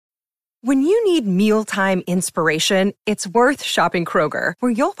When you need mealtime inspiration, it's worth shopping Kroger,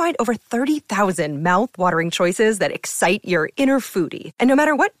 where you'll find over 30,000 mouth-watering choices that excite your inner foodie. And no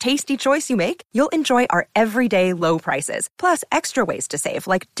matter what tasty choice you make, you'll enjoy our everyday low prices, plus extra ways to save,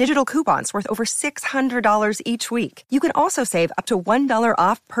 like digital coupons worth over $600 each week. You can also save up to $1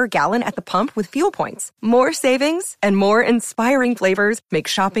 off per gallon at the pump with fuel points. More savings and more inspiring flavors make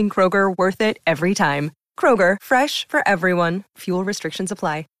shopping Kroger worth it every time. Kroger, fresh for everyone. Fuel restrictions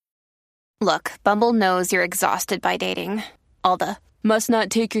apply. Look, Bumble knows you're exhausted by dating. All the, must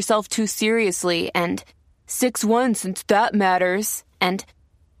not take yourself too seriously, and 6'1" since that matters, and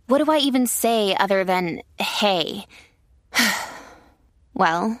what do I even say other than, hey?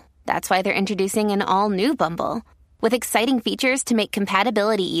 Well, that's why they're introducing an all-new Bumble, with exciting features to make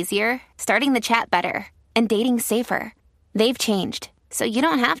compatibility easier, starting the chat better, and dating safer. They've changed, so you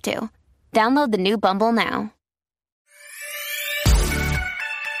don't have to. Download the new Bumble now.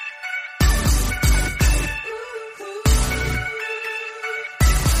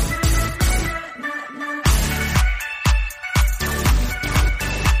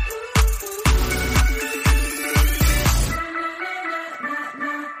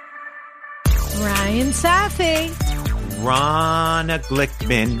 Ryan Safi. Ronna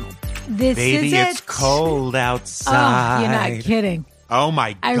Glickman. This Baby, is it. it's cold outside. Oh, you're not kidding. Oh,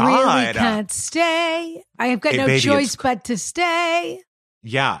 my God. I really can't stay. I have got Hey, no baby, choice but to stay.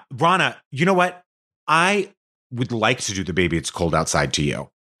 Yeah. Ronna, you know what? I would like to do the Baby, It's Cold Outside to you.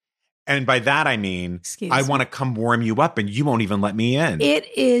 And by that, I mean, I want to come warm you up and you won't even let me in. It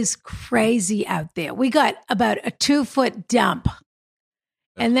is crazy out there. We got about a 2-foot dump.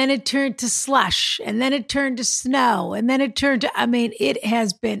 And then it turned to slush, and then it turned to snow, and then it turned to, it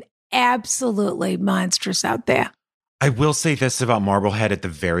has been absolutely monstrous out there. I will say this about Marblehead at the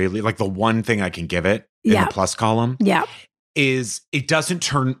very least, like the one thing I can give it in the plus column is it doesn't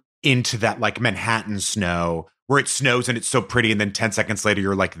turn into that like Manhattan snow where it snows and it's so pretty. And then 10 seconds later,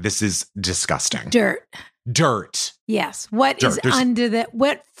 you're like, this is disgusting. Dirt. Yes. What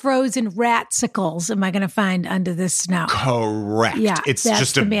what frozen ratsicles am I going to find under this snow? Correct. Yeah, it's that's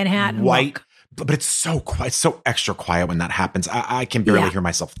just the a Manhattan white, look. but it's so quiet. It's so extra quiet when that happens. I can barely hear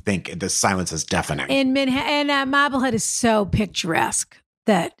myself think. The silence is deafening. And Marblehead is so picturesque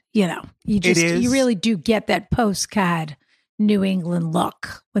that, you really do get that postcard New England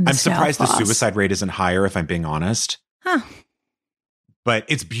look when the snow surprised falls. the suicide rate isn't higher, if I'm being honest. Huh. But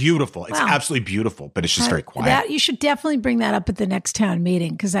it's beautiful. It's absolutely beautiful, but it's just very quiet. You should definitely bring that up at the next town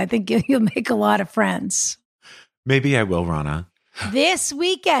meeting because I think you'll make a lot of friends. Maybe I will, Ronna. This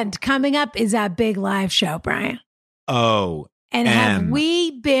weekend coming up is our big live show, Brian. Oh. And have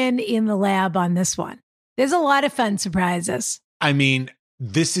we been in the lab on this one? There's a lot of fun surprises. I mean,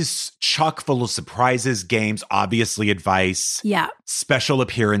 this is chock full of surprises, games, obviously advice. Yeah. Special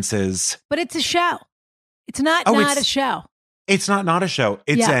appearances. But it's a show. It's not a show. It's not a show.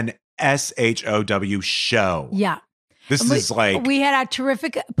 It's an SHOW show. Yeah. This is like... We had a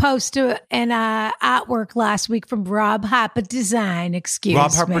terrific poster and artwork last week from Rob Harper Design,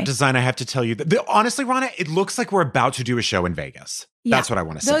 Rob Harper Design, I have to tell you. Honestly, Ronna, it looks like we're about to do a show in Vegas. Yeah. That's what I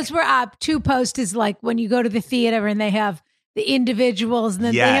want to say. Those were two posters like when you go to the theater and they have the individuals and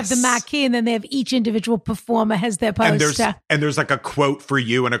then they have the marquee and then they have each individual performer has their poster. And there's like a quote for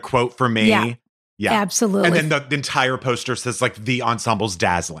you and a quote for me. Yeah, absolutely. And then the entire poster says like the ensemble's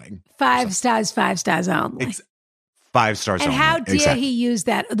dazzling. 5 stars only. It's 5 stars and only. how dare he use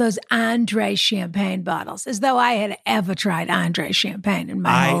those Andre champagne bottles as though I had ever tried Andre champagne in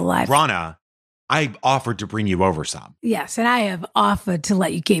my whole life. Ronna, I offered to bring you over some. Yes, and I have offered to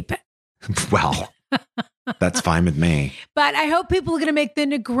let you keep it. Well, that's fine with me. But I hope people are going to make the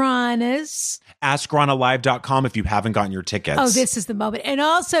Negranas. AskRonnaLive.com if you haven't gotten your tickets. Oh, this is the moment. And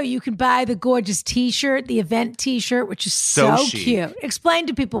also you can buy the gorgeous t-shirt, the event t-shirt, which is so cute. Explain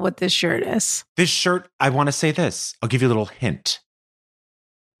to people what this shirt is. This shirt, I want to say this. I'll give you a little hint.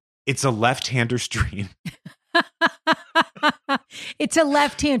 It's a left-hander's dream. It's a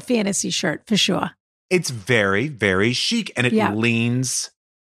left-hand fantasy shirt for sure. It's very, very chic and it leans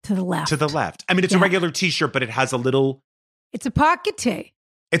to the left. I mean, it's a regular t-shirt, but it has a little... It's a pocket tee.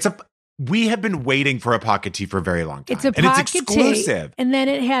 We have been waiting for a pocket tee for a very long time. It's a pocket and it's exclusive. Tee, and then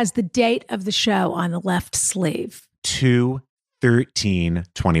it has the date of the show on the left sleeve.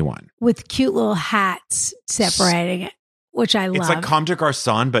 2/13/21. With cute little hats separating it, which I love. It's like Comme des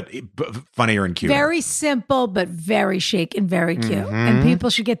Garçons, but funnier and cuter. Very simple, but very chic and very cute. Mm-hmm. And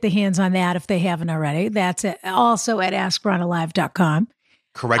people should get their hands on that if they haven't already. That's it. Also at AskRonnaLive.com.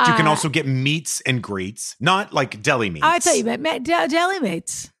 Correct. You can also get meets and greets, not like deli meats. I thought you meant deli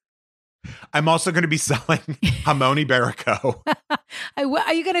meats. I'm also going to be selling jamon iberico.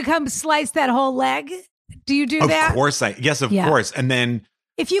 Are you going to come slice that whole leg? Do you do that? Of course Yes, of course. And then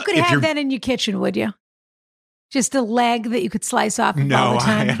if you could have that in your kitchen, would you? Just a leg that you could slice off all the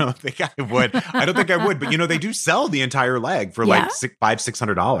time? I don't think I would. I don't think I would. But, they do sell the entire leg for like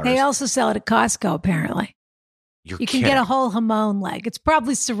 $500-$600. They also sell it at Costco, apparently. You can get a whole jamon leg. It's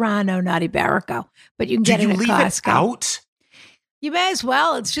probably Serrano, not Iberico, but you can get it at Costco. Do you leave it out? You may as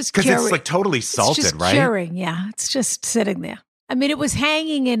well. It's just because it's like totally salted, it's just right? Curing, yeah. It's just sitting there. I mean, it was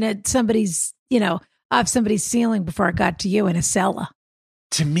hanging in somebody's, off somebody's ceiling before it got to you in a cellar.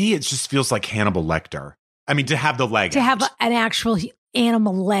 To me, it just feels like Hannibal Lecter. I mean, to have the leg have an actual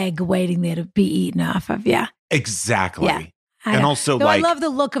animal leg waiting there to be eaten off of, yeah. Exactly. Yeah, and also, I love the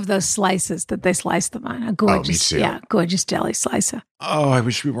look of those slices that they slice them on. A gorgeous, me too. Yeah, gorgeous deli slicer. Oh, I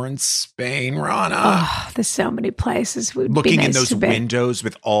wish we were in Spain, Rana. Oh, there's so many places. Looking in those windows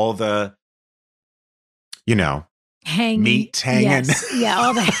with all the, hanging meat hanging. Yes. Yeah,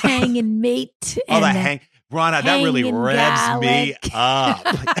 all the hanging meat. All the Rana, that really revs me up.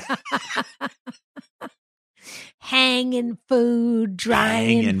 Hanging food,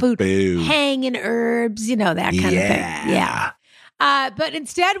 drying food, hanging herbs, that kind of thing. Yeah. But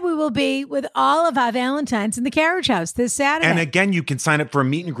instead, we will be with all of our Valentines in the Carriage House this Saturday. And again, you can sign up for a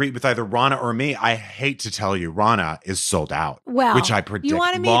meet and greet with either Rana or me. I hate to tell you, Rana is sold out. Well, which I predict. You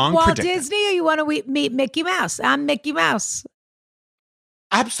want to meet Walt Disney or you want to meet Mickey Mouse? I'm Mickey Mouse.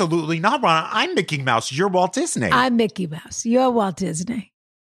 Absolutely not, Rana. I'm Mickey Mouse. You're Walt Disney. I'm Mickey Mouse. You're Walt Disney.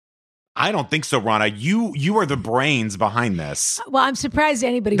 I don't think so, Rana. You are the brains behind this. Well, I'm surprised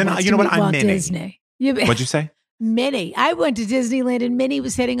anybody wants to meet Walt Disney. What'd you say? Minnie. I went to Disneyland and Minnie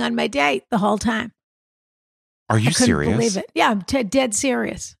was hitting on my date the whole time. Are you serious? I couldn't believe it. Yeah, I'm dead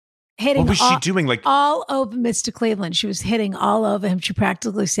serious. Hitting what was she doing? Like all over Mr. Cleveland. She was hitting all over him. She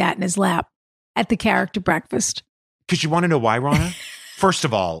practically sat in his lap at the character breakfast. Because you want to know why, Rana? First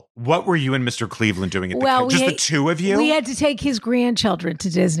of all, what were you and Mr. Cleveland doing at the two of you? We had to take his grandchildren to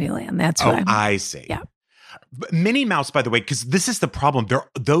Disneyland. That's why. Oh, I see. Yeah. Minnie Mouse, by the way, because this is the problem.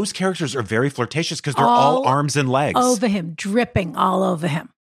 Those characters are very flirtatious because they're all arms and legs. Over him, dripping all over him.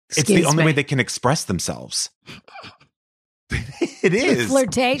 It's the only way they can express themselves. It is.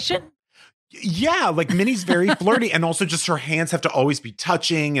 Flirtation? Yeah, like Minnie's very flirty, and also just her hands have to always be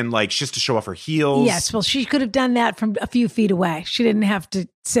touching, and like she has to show off her heels. Yes, well, she could have done that from a few feet away. She didn't have to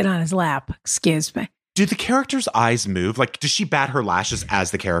sit on his lap. Excuse me. Do the character's eyes move? Like, does she bat her lashes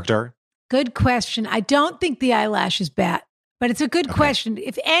as the character? Good question. I don't think the eyelashes bat, but it's a good question.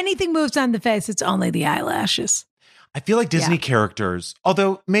 If anything moves on the face, it's only the eyelashes. I feel like Disney characters,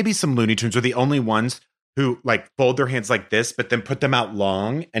 although maybe some Looney Tunes, are the only ones who like fold their hands like this, but then put them out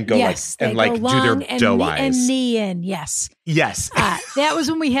long and go do their doe eyes. And knee in, yes. Yes. That was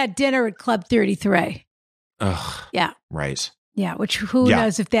when we had dinner at Club 33. Ugh. Yeah. Right. Yeah, which who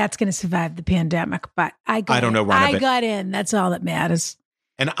knows if that's going to survive the pandemic, but I don't know. I got in. That's all that matters.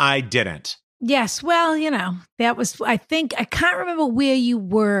 And I didn't. Yes. Well, that was, I can't remember where you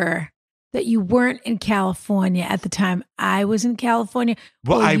were, that you weren't in California at the time I was in California.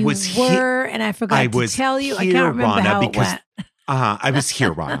 Well, I was here. And I forgot to tell you. I can't remember Rana, how it went. I was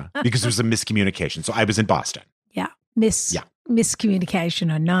here, Rana, because there was a miscommunication. So I was in Boston. Yeah.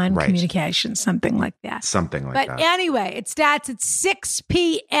 Miscommunication or non-communication, something like that. But anyway, it starts at 6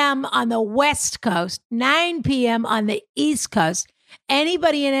 p.m. on the West Coast, 9 p.m. on the East Coast.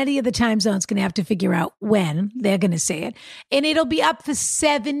 Anybody in any of the time zones going to have to figure out when they're going to see it. And it'll be up for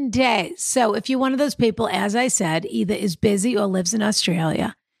 7 days. So if you're one of those people, as I said, either is busy or lives in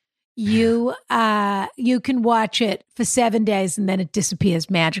Australia, you can watch it for 7 days and then it disappears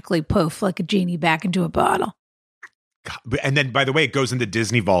magically, poof, like a genie back into a bottle. And then, by the way, it goes in the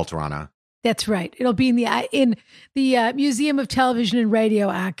Disney Vault, Rana. That's right. It'll be in the Museum of Television and Radio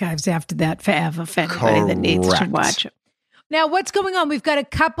Archives after that forever for anybody that needs to watch it. Now, what's going on? We've got a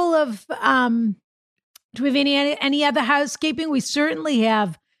couple of, do we have any other housekeeping? We certainly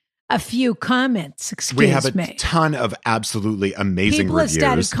have a few comments, We have a ton of absolutely amazing reviews. People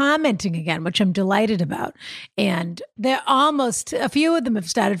have started commenting again, which I'm delighted about. And a few of them have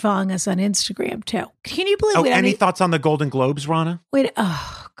started following us on Instagram too. Can you believe any thoughts on the Golden Globes, Rana?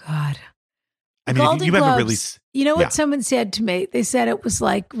 Oh, God. I mean, you haven't really... You know what someone said to me? They said it was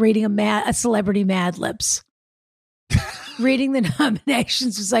like reading a celebrity Mad Libs. Reading the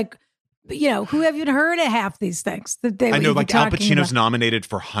nominations was like, who haven't heard of half these things that they? I know, like Al Pacino's nominated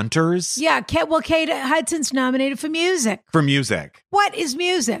for Hunters. Yeah, Kate Hudson's nominated for music. For music, what is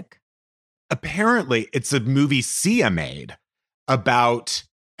music? Apparently, it's a movie Sia made about,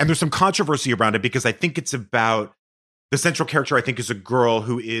 and there's some controversy around it because I think it's about the central character, I think, is a girl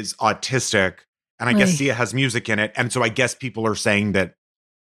who is autistic. And I guess Sia has music in it. And so I guess people are saying that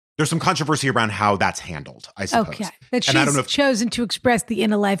there's some controversy around how that's handled, I suppose. Okay. That she's chosen to express the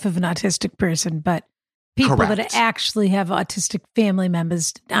inner life of an autistic person, but people that actually have autistic family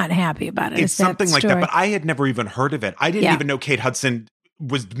members aren't happy about it. It's something like that, but I had never even heard of it. I didn't even know Kate Hudson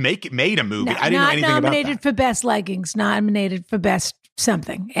was made a movie. I didn't know anything about that. Not nominated for best leggings, nominated for best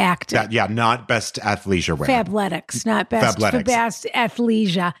something, acting. Not best athleisure wear. Fabletics, not best for best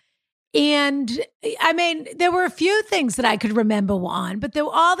athleisure. And I mean, there were a few things that I could remember on, but there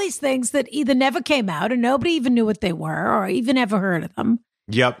were all these things that either never came out or nobody even knew what they were or even ever heard of them.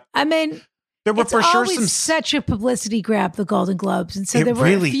 Yep. I mean, there were for sure such a publicity grab, the Golden Globes. And so there were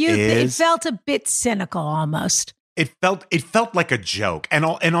a few, it felt a bit cynical almost. It felt like a joke. And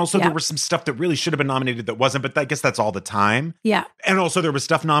also there was some stuff that really should have been nominated that wasn't, but I guess that's all the time. Yeah. And also there was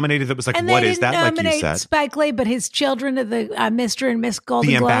stuff nominated that was like, what is that? Like you said. Spike Lee, but his children are the Mr. and Miss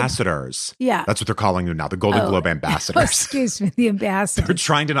Golden Globe. The ambassadors. Yeah. That's what they're calling them now, the Golden Globe ambassadors. Excuse me, the ambassadors. They're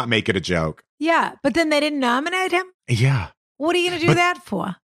trying to not make it a joke. Yeah, but then they didn't nominate him? Yeah. What are you going to do that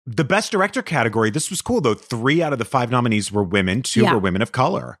for? The best director category, this was cool though. 3 out of the 5 nominees were women, 2 were women of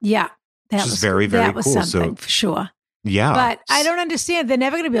color. Yeah. Which is very, very cool. Something for sure. Yeah. But I don't understand. They're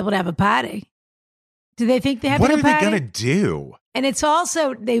never going to be able to have a party. Do they think they have a party? What are they going to do? And it's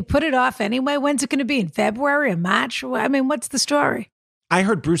also, they put it off anyway. When's it going to be? In February or March? I mean, what's the story? I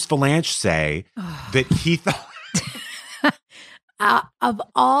heard Bruce Vilanch say that he thought... of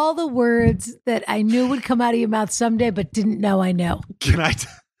all the words that I knew would come out of your mouth someday, but didn't know I know. Can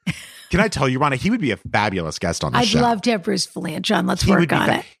I tell you, Ronna, he would be a fabulous guest on the show. I'd love to have Bruce Vilanch on. Let's work on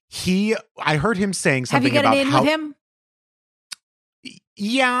it. I heard him saying something about Have you got an in with him?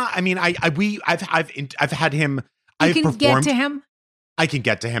 Yeah, I mean, I've had him. You can get to him. I can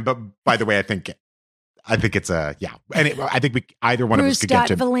get to him, but by the way, I think it's a and I think either one of us could get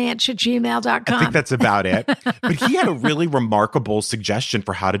to Bruce.Vilanch@gmail.com. I think that's about it. But he had a really remarkable suggestion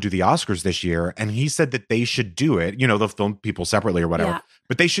for how to do the Oscars this year, and he said that they should do it. You know, they'll film people separately or whatever,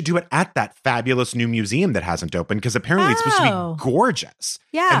 but they should do it at that fabulous new museum that hasn't opened because apparently it's supposed to be gorgeous.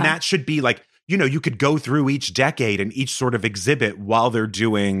 Yeah, and that should be like, you know, you could go through each decade and each sort of exhibit while they're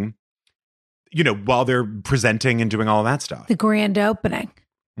doing, you know, while they're presenting and doing all of that stuff. The grand opening.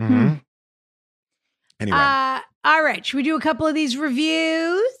 Mm-hmm. Anyway. All right. Should we do a couple of these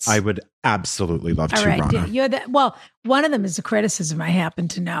reviews? I would absolutely love to, Ronna. One of them is a criticism I happen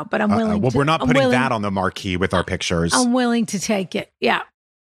to know, but I'm willing we're not putting that on the marquee with our pictures. I'm willing to take it. Yeah.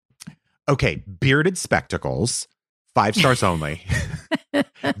 Okay. Bearded Spectacles, 5 stars only.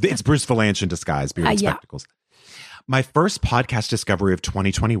 It's Bruce Vilanch in disguise, Bearded Spectacles. My first podcast discovery of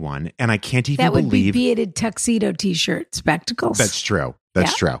 2021, and I can't even believe... That would be bearded tuxedo t-shirt spectacles. That's true.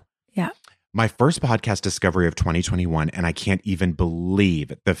 That's true. Yeah. My first podcast discovery of 2021, and I can't even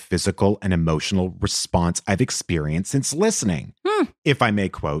believe the physical and emotional response I've experienced since listening. If I may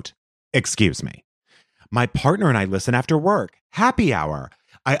quote, excuse me. My partner and I listen after work. Happy hour.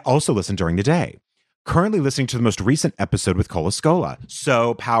 I also listen during the day. Currently listening to the most recent episode with Cola Scola.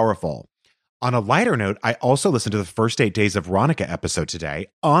 So powerful. On a lighter note, I also listened to the first 8 days of Ronica episode today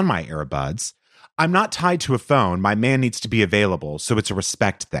on my earbuds. I'm not tied to a phone. My man needs to be available, so it's a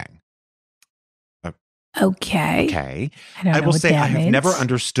respect thing. Okay. I will say I have never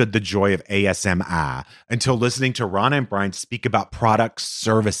understood the joy of ASMR until listening to Ronna and Brian speak about products,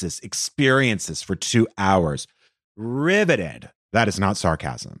 services, experiences for 2 hours. Riveted. That is not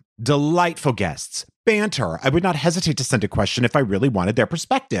sarcasm. Delightful guests. Banter. I would not hesitate to send a question if I really wanted their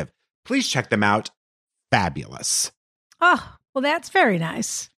perspective. Please check them out. Fabulous. Oh, well, that's very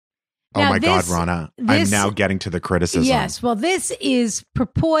nice. Oh my God, Ronna. I'm now getting to the criticism. Yes. Well, this is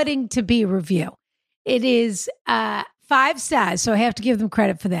purporting to be a review. It is 5 stars, so I have to give them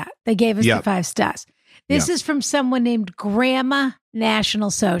credit for that. They gave us the 5 stars. This is from someone named Grandma National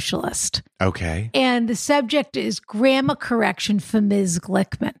Socialist. Okay. And the subject is grammar correction for Ms.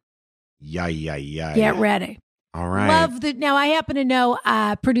 Glickman. Yeah. Get ready. All right. Love that. Now, I happen to know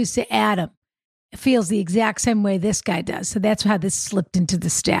producer Adam feels the exact same way this guy does. So that's how this slipped into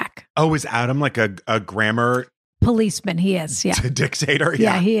the stack. Oh, is Adam like a grammar policeman? He is, yeah. Dictator?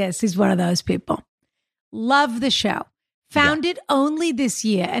 Yeah, he is. He's one of those people. Love the show. Found it only this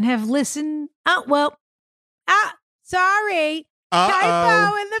year and have listened. Sorry.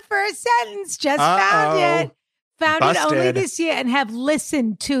 Typo in the first sentence. Just found it. Found it only this year and have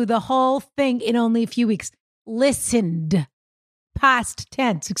listened to the whole thing in only a few weeks. Listened. Past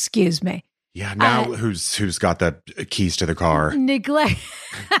tense, excuse me. Yeah, now who's got the keys to the car?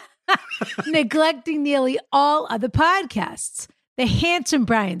 Neglecting nearly all other podcasts. The handsome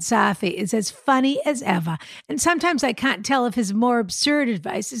Brian Safi is as funny as ever, and sometimes I can't tell if his more absurd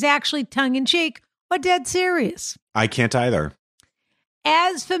advice is actually tongue-in-cheek or dead serious. I can't either.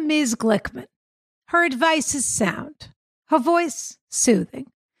 As for Ms. Glickman, her advice is sound, her voice soothing.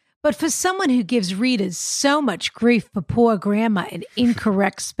 But for someone who gives readers so much grief for poor grammar and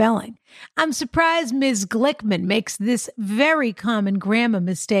incorrect spelling, I'm surprised Ms. Glickman makes this very common grammar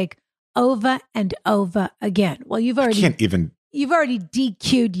mistake over and over again. Well, you've already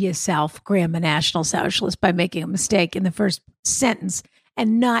DQ'd yourself, Grammar National Socialist, by making a mistake in the first sentence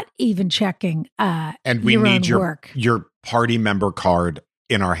and not even checking and we your need own work. Your party member card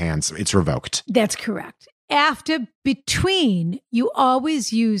in our hands. It's revoked. That's correct. After between, you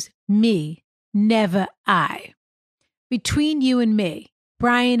always use me, never I. Between you and me,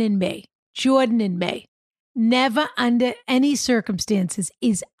 Brian and me, Jordan and me, never under any circumstances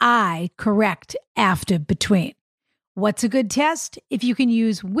is I correct after between. What's a good test? If you can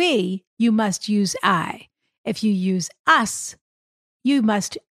use we, you must use I. If you use us, you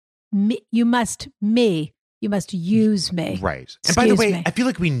must use me. Right. And by the way, I feel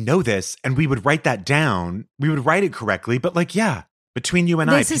like we know this and we would write that down. We would write it correctly, but between you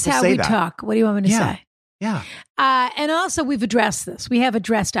and I, this is how we talk. What do you want me to say? Yeah. And also we've addressed this. We have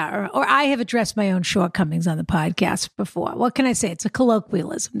addressed or I have addressed my own shortcomings on the podcast before. What can I say? It's a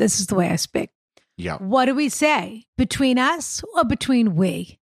colloquialism. This is the way I speak. Yeah. What do we say? Between us or between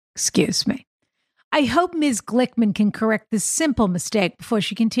we? Excuse me. I hope Ms. Glickman can correct this simple mistake before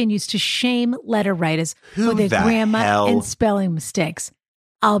she continues to shame letter writers for their grammar and spelling mistakes.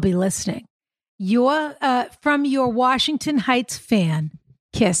 I'll be listening. From your Washington Heights fan,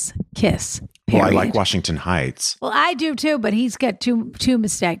 kiss, kiss. Period. Well, I like Washington Heights. Well, I do too, but he's got two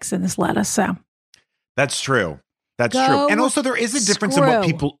mistakes in this letter, so. That's true. That's true. And also there is a difference in what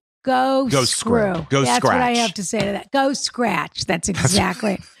people... Go screw. Go That's scratch. What I have to say to that. Go scratch. That's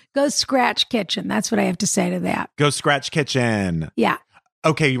exactly. Go scratch kitchen. That's what I have to say to that. Go scratch kitchen. Yeah.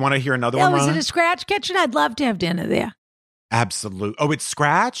 Okay, you want to hear another one, Was Ronna? it a scratch kitchen? I'd love to have dinner there. Absolutely. Oh, it's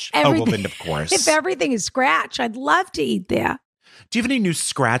scratch? Oh, well then of course. If everything is scratch, I'd love to eat there. Do you have any new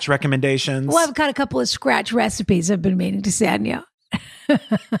scratch recommendations? Well, I've got a couple of scratch recipes I've been meaning to send you.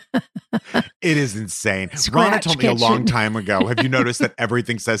 It is insane. Scratch Ronna told me a long time ago. Have you noticed that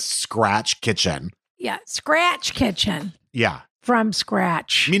everything says scratch kitchen? Yeah, scratch kitchen. Yeah. From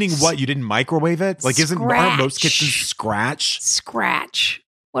scratch. Meaning what? You didn't microwave it? Like, aren't most kitchens scratch? Scratch.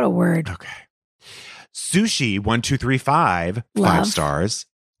 What a word. Okay. Sushi1235, 5 stars.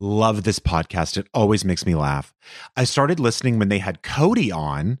 Love this podcast. It always makes me laugh. I started listening when they had Cody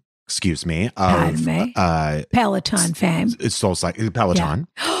on. Excuse me. Of Peloton fame. It's Peloton.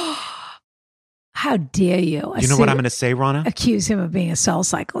 Yeah. How dare you? You know what I'm going to say, Ronna? Accuse him of being a Soul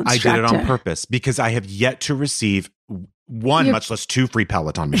Cycle instructor. I did it on purpose because I have yet to receive much less 2 free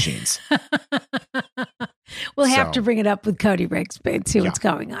Peloton machines. We'll have to bring it up with Cody Rigsby and see what's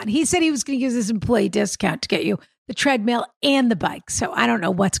going on. He said he was going to use his employee discount to get you the treadmill and the bike. So I don't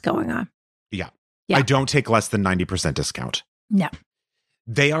know what's going on. Yeah. I don't take less than 90% discount. No.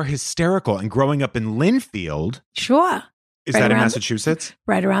 They are hysterical. And growing up in Linfield. Sure. Is that in Massachusetts?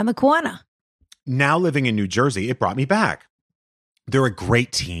 Right around the corner. Now living in New Jersey, it brought me back. They're a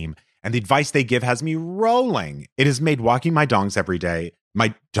great team. And the advice they give has me rolling. It has made walking my dongs every day.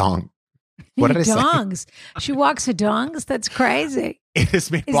 My dong. What did I say? Dongs. She walks her dongs? That's crazy. It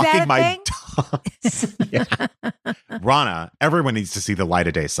has made walking my dongs. Yeah. Ronna, everyone needs to see the light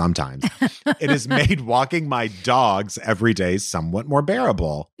of day sometimes. It has made walking my dogs every day somewhat more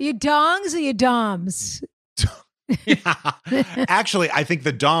bearable. Your dongs or your doms? Yeah. Actually, I think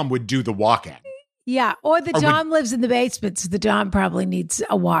the dom would do the walking. Yeah. Or the dom lives in the basement, so the dom probably needs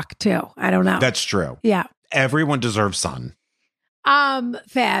a walk too. I don't know. That's true. Yeah. Everyone deserves sun.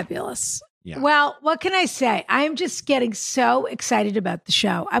 Fabulous. Yeah. Well, what can I say? I am just getting so excited about the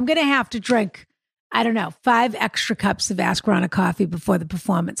show. I'm going to have to drink, 5 extra cups of Ask Ronna coffee before the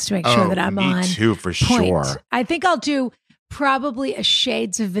performance to make sure that I'm on. Me too, for point. Sure. I think I'll do probably a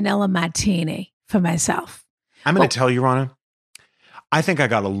shades of vanilla martini for myself. I'm going to tell you, Ronna, I think I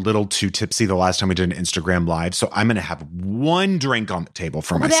got a little too tipsy the last time we did an Instagram Live, so I'm going to have 1 drink on the table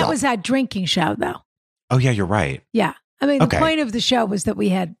for myself. That was our drinking show, though. Oh, yeah, you're right. Yeah. I mean, the point of the show was that we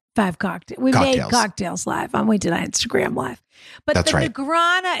had 5 cocktails. We made cocktails live on. We did our Instagram Live. But the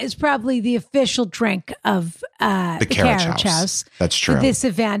Negrana is probably the official drink of the Carriage House. That's true. For this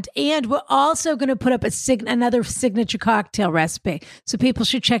event. And we're also going to put up another signature cocktail recipe. So people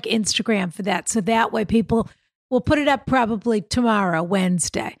should check Instagram for that. So that way people will put it up probably tomorrow,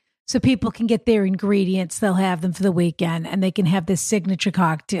 Wednesday. So people can get their ingredients. They'll have them for the weekend, and they can have their signature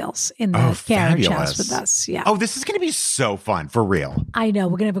cocktails in the carriage house with us. Yeah. Oh, this is going to be so fun, for real. I know.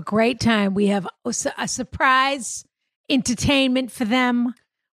 We're going to have a great time. We have a surprise entertainment for them.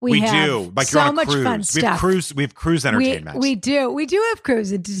 We do. Like so you're on a much cruise. fun stuff. We have cruise entertainment. We do. We do have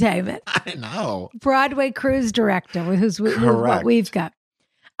cruise entertainment. I know. Broadway cruise director, who's what we've got.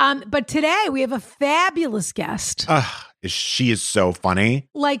 But today we have a fabulous guest. She is so funny.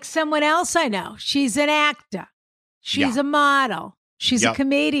 Like someone else I know. She's an actor. She's a model. She's a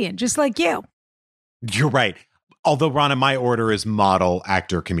comedian, just like you. You're right. Although, Ronna, my order is model,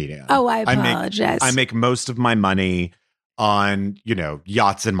 actor, comedian. Oh, I apologize. I make most of my money on,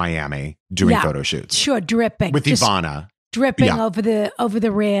 yachts in Miami doing photo shoots. Sure, dripping. With Ivana. Dripping over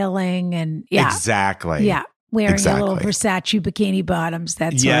the railing and Exactly. Yeah. Wearing a little Versace bikini bottoms,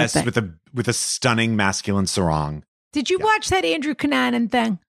 that sort of thing. with a stunning masculine sarong. Did you watch that Andrew Cunanan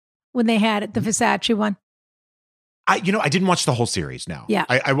thing when they had it, the Versace one? I didn't watch the whole series now. Yeah.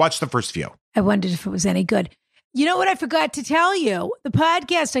 I watched the first few. I wondered if it was any good. You know what I forgot to tell you? The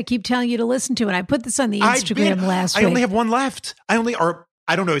podcast I keep telling you to listen to, and I put this on the Instagram last week. I only have one left. I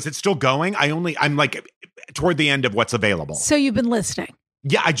don't know. Is it still going? I'm like toward the end of what's available. So you've been listening?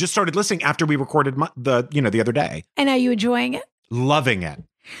 Yeah, I just started listening after we recorded the other day. And are you enjoying it? Loving it.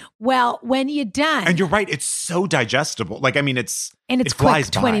 Well, when you're done. And you're right. It's so digestible. It's quick,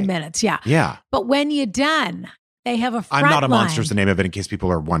 20 minutes. Yeah. Yeah. But when you're done, they have a front I'm Not a line. Monster is the name of it in case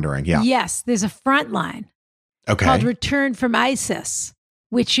people are wondering. Yeah. Yes. There's a front line. Okay. Called Return from ISIS,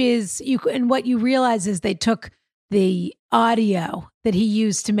 which is and what you realize is they took the audio that he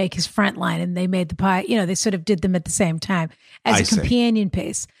used to make his front line and they made they sort of did them at the same time as a companion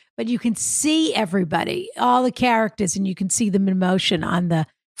piece. But you can see everybody, all the characters, and you can see them in motion on the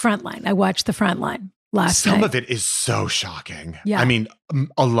front line. I watched the front line last night. Some of it is so shocking. Yeah. I mean,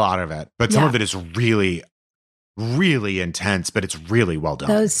 a lot of it, but some of it is really, really intense, but it's really well done.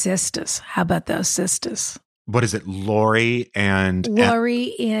 Those sisters. How about those sisters? What is it? Lori and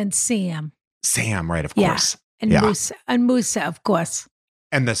Sam. Sam, right, of course. And Musa, of course.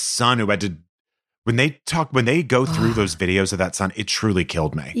 And the son who had to, when they go through those videos of that son, it truly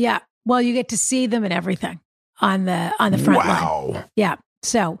killed me. Yeah. Well, you get to see them and everything on the front line. Wow. Yeah.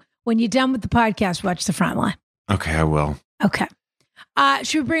 So when you're done with the podcast, watch the front line. Okay, I will. Okay.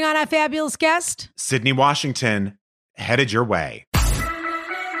 Should we bring on our fabulous guest? Sydney Washington, headed your way.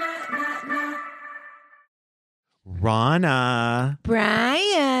 Ronna.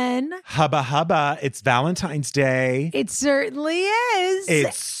 Brian. Hubba, it's Valentine's Day. It certainly is.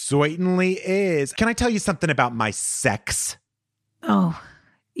 It certainly is. Can I tell you something about my sex? Oh,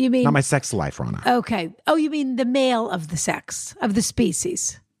 you mean? Not my sex life, Ronna. Okay. Oh, you mean the male of the sex, of the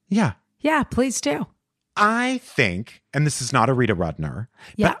species? Yeah. Yeah, please do. I think, and this is not a Rita Rudner,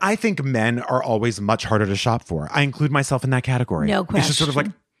 but I think men are always much harder to shop for. I include myself in that category. No question. It's just sort of like,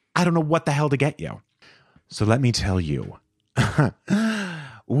 I don't know what the hell to get you. So let me tell you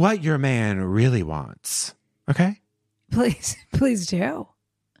what your man really wants. Okay? Please do.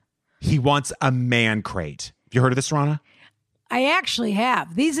 He wants a man crate. Have you heard of this, Ronna? I actually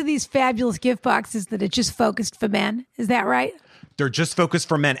have. These are these fabulous gift boxes that are just focused for men. Is that right? They're just focused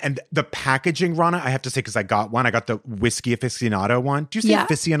for men. And the packaging, Ronna, I have to say, because I got one. I got the Whiskey Aficionado one. Do you say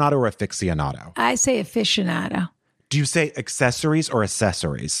aficionado or aficionado? I say aficionado. Do you say accessories or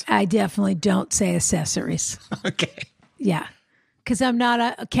accessories? I definitely don't say accessories. Okay. Yeah. Because I'm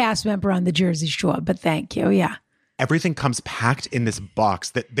not a cast member on the Jersey Shore, but thank you. Yeah. Everything comes packed in this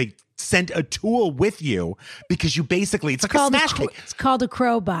box that they sent a tool with you because you basically, it's like a smash cake. It's called a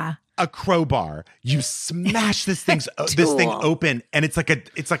crowbar. A crowbar. You smash this thing open, and it's like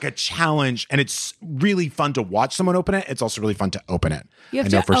a challenge, and it's really fun to watch someone open it. It's also really fun to open it. You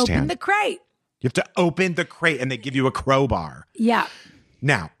have to open the crate. You have to open the crate, and they give you a crowbar. Yeah.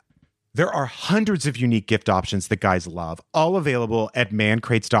 Now, there are hundreds of unique gift options that guys love, all available at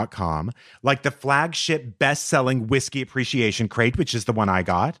mancrates.com, like the flagship best-selling Whiskey Appreciation Crate, which is the one I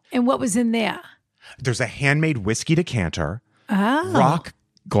got. And what was in there? There's a handmade whiskey decanter, rock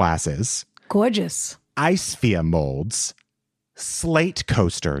glasses, gorgeous, Icefia molds, slate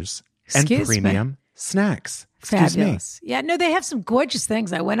coasters, and premium snacks. Fabulous. Yeah, no, they have some gorgeous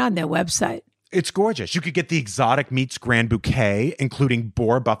things. I went on their website. It's gorgeous. You could get the exotic meats grand bouquet, including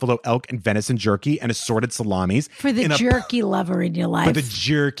boar, buffalo, elk, and venison jerky and assorted salamis. For the jerky lover in your life. For the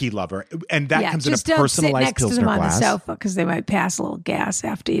jerky lover. And that comes in a personalized Pilsner glass. Just don't sit next to them on the sofa because they might pass a little gas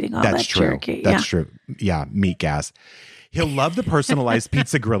after eating all that jerky. That's true. Yeah, meat gas. He'll love the personalized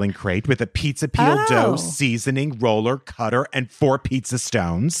pizza grilling crate with a pizza peel dough, seasoning, roller, cutter, and 4 pizza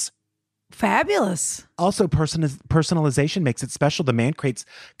stones. Fabulous. Also, personalization makes it special. The man crates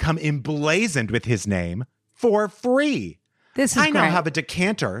come emblazoned with his name for free. This is I now great. have a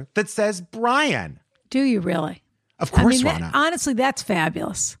decanter that says Brian. Do you really? Of course, Ronna. Honestly, that's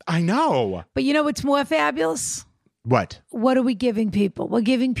fabulous. I know. But you know what's more fabulous? What? What are we giving people? We're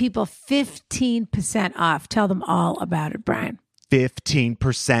giving people 15% off. Tell them all about it, Brian.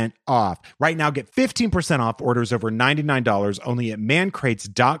 15% off. Right now, get 15% off orders over $99 only at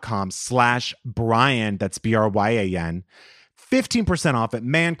mancrates.com/Brian. That's BRYAN. 15% off at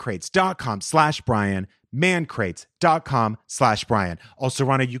mancrates.com/Brian. mancrates.com/Brian. Also,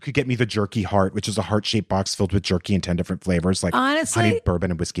 Ronna, you could get me the jerky heart, which is a heart-shaped box filled with jerky in 10 different flavors, like honestly, honey,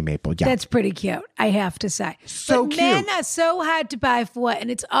 bourbon, and whiskey maple. Yeah. That's pretty cute, I have to say. So but cute. Men are so hard to buy for,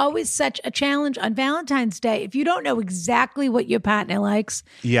 and it's always such a challenge on Valentine's Day. If you don't know exactly what your partner likes,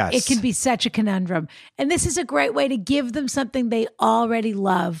 yes, it can be such a conundrum. And this is a great way to give them something they already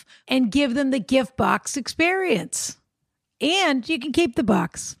love and give them the gift box experience. And you can keep the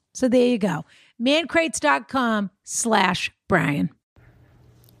box. So there you go. mancrates.com/Brian.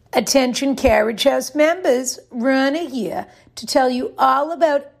 Attention Carriage House members, Ronna here to tell you all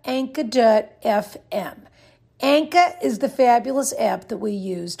about Anchor.fm. Anchor is the fabulous app that we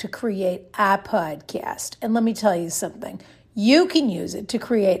use to create our podcast. And let me tell you something. You can use it to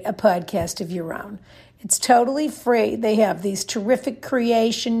create a podcast of your own. It's totally free. They have these terrific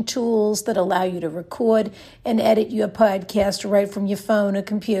creation tools that allow you to record and edit your podcast right from your phone or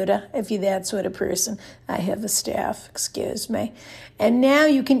computer, if you're that sort of person. I have a staff, excuse me. And now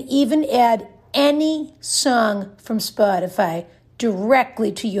you can even add any song from Spotify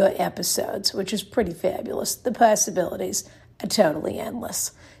directly to your episodes, which is pretty fabulous. The possibilities are totally endless.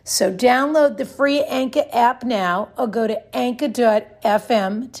 So download the free Anchor app now or go to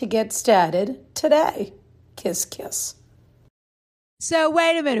anchor.fm to get started today. Kiss, kiss. So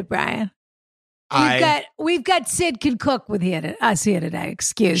wait a minute, Brian. We've got Sid Can Cook with us here today.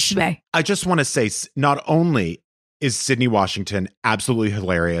 Excuse me. I just want to say, not only is Sydney Washington absolutely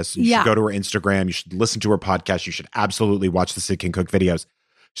hilarious, you should go to her Instagram, you should listen to her podcast, you should absolutely watch the Sid Can Cook videos.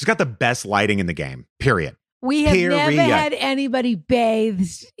 She's got the best lighting in the game, period. We have never had anybody bathe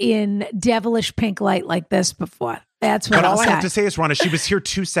in devilish pink light like this before. That's what all I have to say is, Ronna, she was here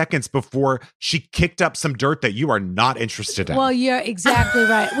 2 seconds before she kicked up some dirt that you are not interested in. Well, you're exactly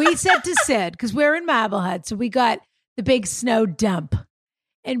right. We said to Sid, because we're in Marblehead, so we got the big snow dump.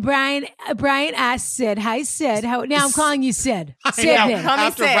 And Brian asked Sid, hi, Sid. Now I'm calling you Sid. Sydney.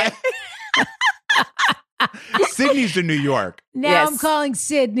 Sid. Sydney's in New York. Now I'm calling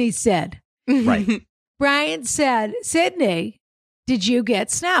Sydney Sid. Right. Brian said, Sydney, did you get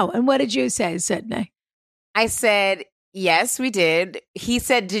snow? And what did you say, Sydney? I said, yes, we did. He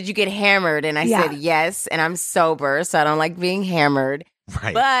said, did you get hammered? And I said, yes. And I'm sober, so I don't like being hammered.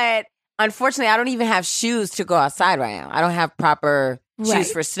 Right. But unfortunately, I don't even have shoes to go outside right now. I don't have proper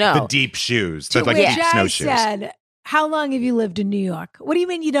shoes for snow. The deep shoes. The Which deep I snowshoes. said, how long have you lived in New York? What do you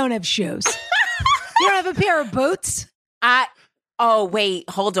mean you don't have shoes? You don't have a pair of boots? Oh, wait,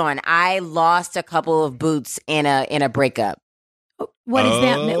 hold on. I lost a couple of boots in a breakup. What does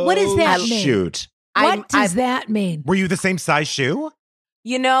that mean? What does that mean? Shoot. What does that mean? Were you the same size shoe?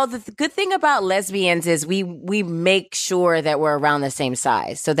 You know, the good thing about lesbians is we make sure that we're around the same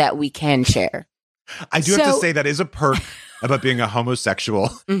size so that we can share. I do have to say that is a perk about being a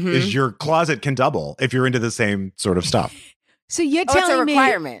homosexual is your closet can double if you're into the same sort of stuff. So you're telling me it's a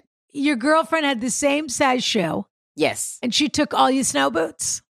requirement. Your girlfriend had the same size shoe. Yes. And she took all your snow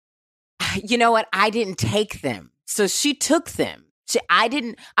boots? You know what? I didn't take them. So she took them. I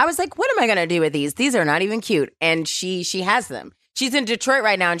was like, what am I going to do with these? These are not even cute. And she has them. She's in Detroit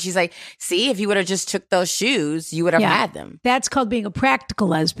right now. And she's like, see, if you would have just took those shoes, you would have had them. That's called being a practical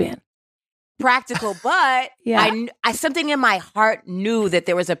lesbian. Practical, but I something in my heart knew that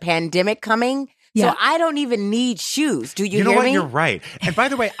there was a pandemic coming. So I don't even need shoes. Do you hear know what? me? You're right. And by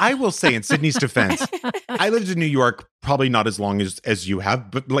the way, I will say in Sydney's defense, I lived in New York probably not as long as you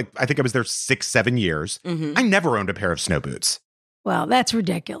have, but I think I was there 6-7 years. Mm-hmm. I never owned a pair of snow boots. Well, that's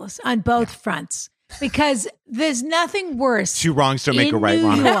ridiculous on both fronts because there's nothing worse. Two wrongs don't make a right,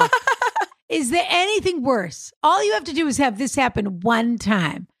 Ronna. Is there anything worse? All you have to do is have this happen one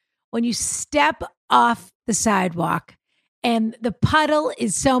time when you step off the sidewalk and the puddle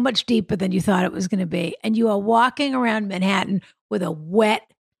is so much deeper than you thought it was going to be. And you are walking around Manhattan with a wet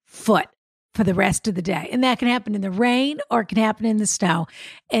foot for the rest of the day. And that can happen in the rain or it can happen in the snow.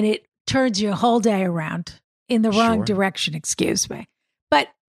 And it turns your whole day around in the wrong direction, excuse me. But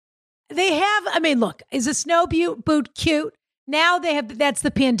they have, look, is a snow boot cute? Now they have, that's the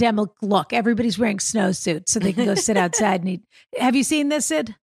pandemic look. Everybody's wearing snowsuits so they can go sit outside and eat. Have you seen this,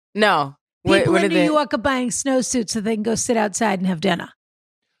 Sid? No. People in New York are buying snowsuits so they can go sit outside and have dinner.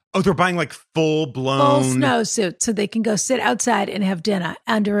 Oh, they're buying like full snowsuits so they can go sit outside and have dinner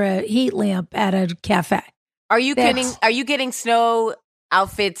under a heat lamp at a cafe. Are you getting snow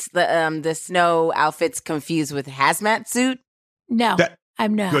outfits, the snow outfits confused with hazmat suit? No,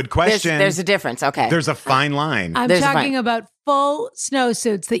 I'm not. Good question. There's a difference. Okay. There's a fine line. I'm talking about full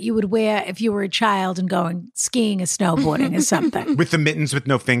snowsuits that you would wear if you were a child and going skiing or snowboarding or something. With the mittens with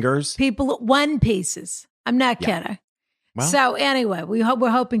no fingers? People, one pieces. I'm not kidding. Well, so anyway, we're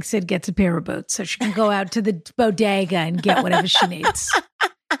hoping Sid gets a pair of boots so she can go out to the bodega and get whatever she needs.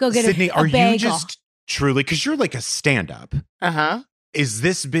 Go get Sydney, a bagel. Are you just truly, because you're like a stand-up. Uh-huh. Is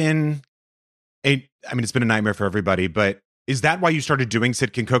this been it's been a nightmare for everybody, but is that why you started doing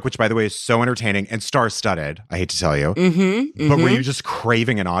Sid Can Cook, which by the way is so entertaining and star-studded, I hate to tell you. Mm-hmm. But were you just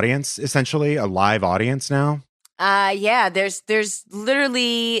craving an audience, essentially, a live audience now? Yeah, there's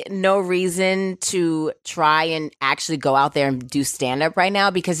literally no reason to try and actually go out there and do stand-up right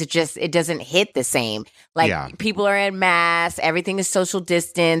now because it doesn't hit the same. Like people are in masks, everything is social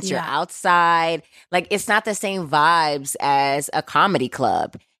distance, you're outside. Like it's not the same vibes as a comedy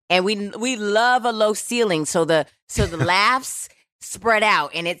club. And we love a low ceiling, so the laughs spread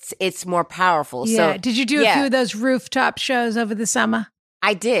out and it's more powerful. Yeah. So did you do a few of those rooftop shows over the summer?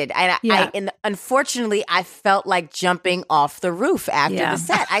 I did. And unfortunately, I felt like jumping off the roof after the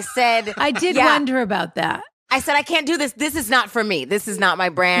set. I said... I did wonder about that. I said, I can't do this. This is not for me. This is not my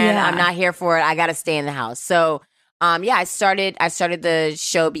brand. I'm not here for it. I got to stay in the house. So, I started the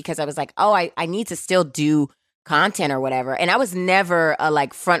show because I was like, I need to still do content or whatever. And I was never a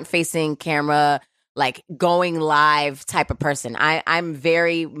like front-facing camera, like going live type of person. I'm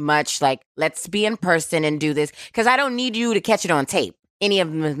very much like, let's be in person and do this because I don't need you to catch it on tape. Any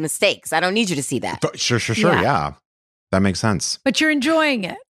of the mistakes. I don't need you to see that. Sure. Yeah. That makes sense. But you're enjoying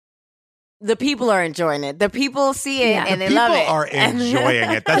it. The people are enjoying it. The people see it and they love it. People are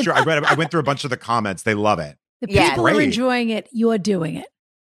enjoying it. That's true. I went through a bunch of the comments. They love it. The people are enjoying it. You're doing it.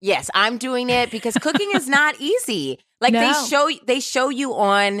 Yes, I'm doing it because cooking is not easy. Like they show you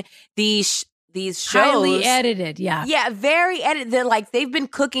on these shows. Highly edited, yeah. Yeah, very edited. They're like, they've been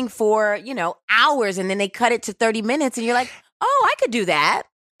cooking for, hours and then they cut it to 30 minutes and you're like, oh, I could do that.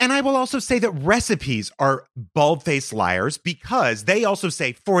 And I will also say that recipes are bald-faced liars because they also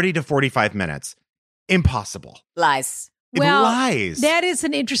say 40 to 45 minutes. Impossible. Lies. Lies. That is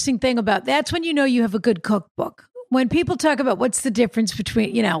an interesting thing that's when you know you have a good cookbook. When people talk about what's the difference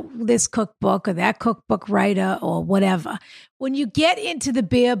between, this cookbook or that cookbook writer or whatever, when you get into the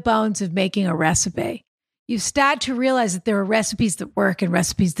bare bones of making a recipe, you start to realize that there are recipes that work and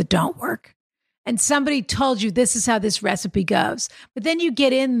recipes that don't work. And somebody told you this is how this recipe goes. But then you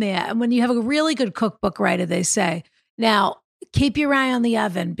get in there, and when you have a really good cookbook writer, they say, now, keep your eye on the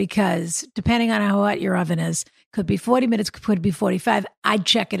oven because depending on how hot your oven is, could be 40 minutes, could be 45. I'd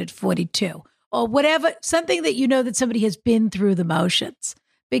check it at 42 or whatever, something that you know that somebody has been through the motions.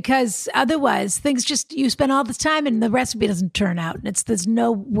 Because otherwise, things you spend all the time and the recipe doesn't turn out. And there's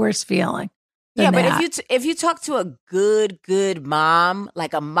no worse feeling. Yeah, but if you talk to a good mom,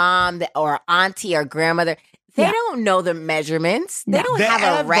 like a mom or auntie or grandmother, they don't know the measurements. They don't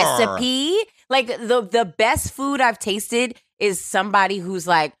have a recipe. Like the best food I've tasted is somebody who's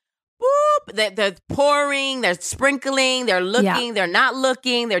like, boop, they're pouring, they're sprinkling, they're looking, they're not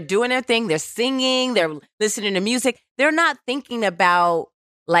looking, they're doing their thing, they're singing, they're listening to music. They're not thinking about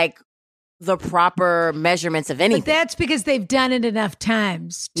like the proper measurements of anything. But that's because they've done it enough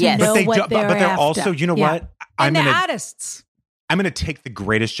times to know what they're But they're after. also, you know what? And they're artists. I'm going to take the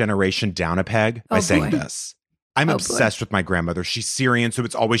greatest generation down a peg by saying this. I'm obsessed with my grandmother. She's Syrian, so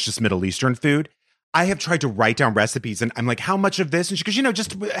it's always just Middle Eastern food. I have tried to write down recipes, and I'm like, how much of this? And she goes,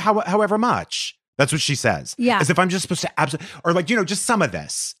 just however much. That's what she says. Yeah. As if I'm just supposed to or like, just some of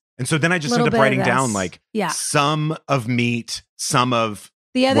this. And so then I just end up writing down like some of meat, some of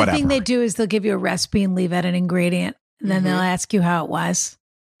the other whatever. thing they do is they'll give you a recipe and leave out an ingredient. And then they'll ask you how it was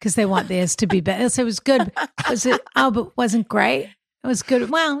because they want theirs to be better. They'll say it was good. Was it? Oh, but wasn't great. It was good.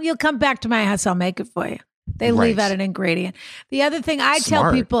 Well, you'll come back to my house. I'll make it for you. They leave out an ingredient. The other thing I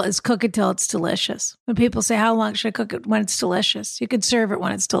tell people is cook it till it's delicious. When people say, how long should I cook it? When it's delicious. You can serve it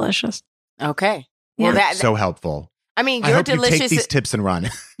when it's delicious. Okay. Well, that's so helpful. I mean, I hope delicious. You take these tips and run.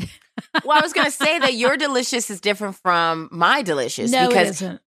 Well, I was going to say that your delicious is different from my delicious. No, it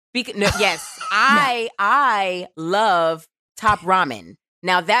isn't. Yes, I love Top Ramen.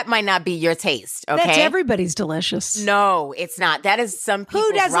 Now, that might not be your taste, okay? That's everybody's delicious. No, it's not. That is some people's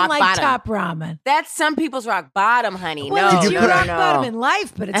Who doesn't rock like bottom. Top Ramen? That's some people's rock bottom, honey. Well, it's your rock no. bottom in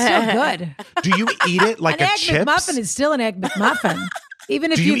life, but it's still good. Do you eat it like an a Egg chips? McMuffin is still an Egg McMuffin.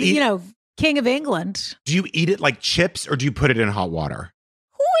 Even if you King of England. Do you eat it like chips or do you put it in hot water?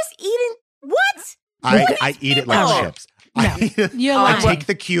 Who is eating what? I eat it like chips. No, I take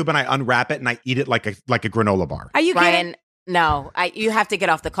the cube and I unwrap it and I eat it like a granola bar. Are you Ryan, no, you have to get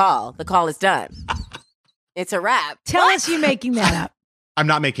off the call. The call is done. It's a wrap. Tell us you're making that up. I'm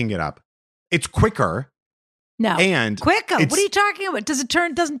not making it up. It's quicker. No. And quicker. What are you talking about? Doesn't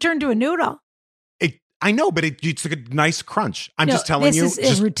turn to a noodle. I know, but it's like a nice crunch. I'm just telling you. This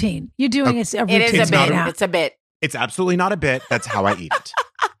is a routine. You're doing a routine. It is a bit. It's a bit. It's absolutely not a bit. That's how I eat it.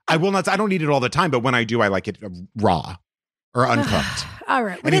 I don't eat it all the time, but when I do, I like it raw or uncooked. All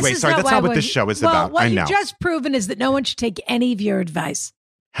right. Well, anyway, sorry, that's not what this show is about. What I know. you've just proven is that no one should take any of your advice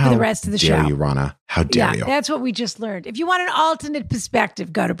for the rest of the show. How dare you, Rana? How dare you? That's what we just learned. If you want an alternate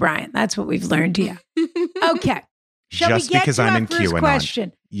perspective, go to Brian. That's what we've learned here. Okay. Shall we get to our first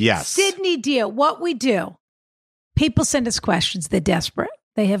question? Yes. Sydney, dear, what we do. People send us questions. They're desperate.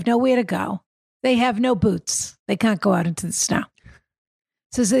 They have nowhere to go. They have no boots. They can't go out into the snow.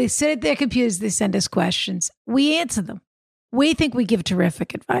 So they sit at their computers. They send us questions. We answer them. We think we give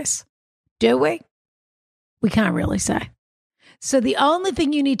terrific advice. Do we? We can't really say. So the only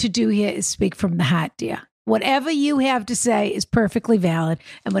thing you need to do here is speak from the heart, dear. Whatever you have to say is perfectly valid.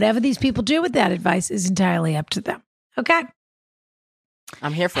 And whatever these people do with that advice is entirely up to them. Okay?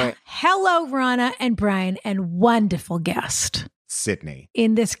 I'm here for it. Hello, Rana and Brian, and wonderful guest. Sydney.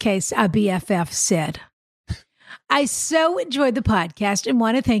 In this case, our BFF, Sid. I so enjoyed the podcast and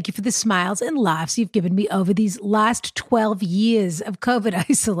want to thank you for the smiles and laughs you've given me over these last 12 years of COVID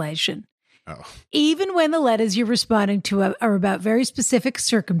isolation. Oh. Even when the letters you're responding to are about very specific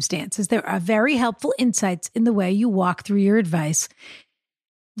circumstances, there are very helpful insights in the way you walk through your advice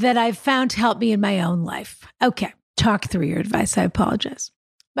that I've found to help me in my own life. Okay. Talk through your advice. I apologize.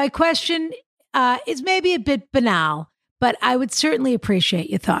 My question is maybe a bit banal, but I would certainly appreciate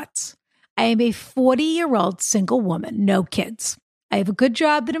your thoughts. I am a 40-year-old single woman, no kids. I have a good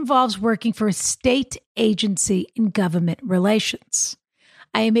job that involves working for a state agency in government relations.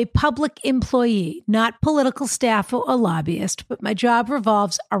 I am a public employee, not political staff or a lobbyist, but my job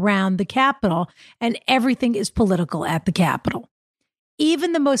revolves around the Capitol and everything is political at the Capitol.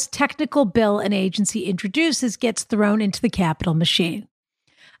 Even the most technical bill an agency introduces gets thrown into the Capitol machine.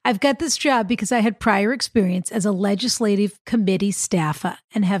 I've got this job because I had prior experience as a legislative committee staffer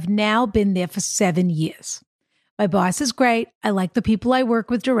and have now been there for 7 years. My boss is great. I like the people I work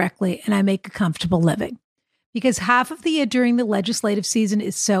with directly, and I make a comfortable living. Because half of the year during the legislative season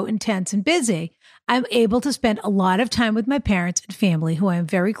is so intense and busy, I'm able to spend a lot of time with my parents and family, who I am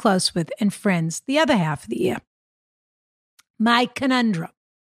very close with, and friends the other half of the year. My conundrum.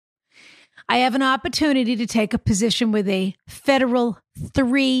 I have an opportunity to take a position with a federal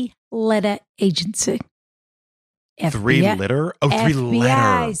 3-letter agency. Three-letter? Oh,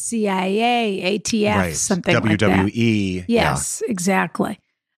 3-letter. FBI, CIA, ATF, right. something WWE. like that. WWE. Yes, exactly.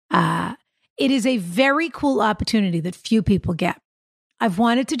 It is a very cool opportunity that few people get. I've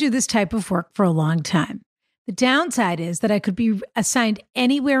wanted to do this type of work for a long time. The downside is that I could be assigned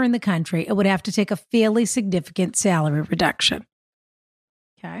anywhere in the country and would have to take a fairly significant salary reduction.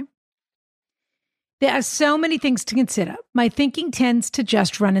 Okay. There are so many things to consider. My thinking tends to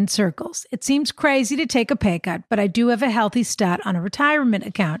just run in circles. It seems crazy to take a pay cut, but I do have a healthy start on a retirement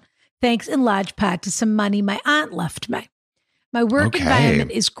account, thanks in large part to some money my aunt left me. My work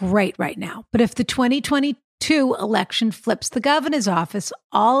environment is great right now, but if the 2022 election flips the governor's office,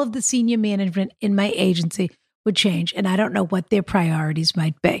 all of the senior management in my agency would change, and I don't know what their priorities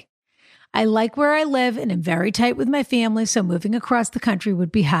might be. I like where I live and am very tight with my family, so moving across the country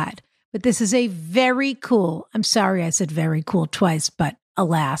would be hard. But this is a very cool, I'm sorry I said very cool twice, but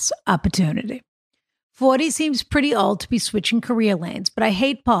alas, opportunity. 40 seems pretty old to be switching career lanes, but I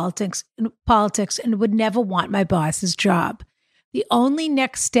hate politics and would never want my boss's job. The only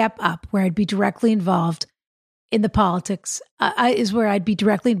next step up where I'd be directly involved in the politics is where I'd be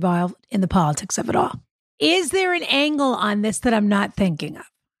directly involved in the politics of it all. Is there an angle on this that I'm not thinking of?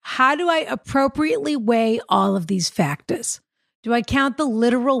 How do I appropriately weigh all of these factors? Do I count the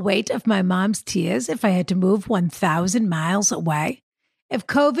literal weight of my mom's tears if I had to move 1,000 miles away? If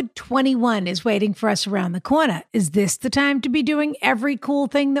COVID-21 is waiting for us around the corner, is this the time to be doing every cool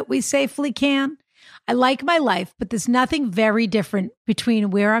thing that we safely can? I like my life, but there's nothing very different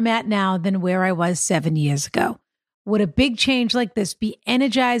between where I'm at now than where I was 7 years ago. Would a big change like this be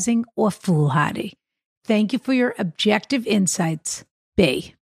energizing or foolhardy? Thank you for your objective insights,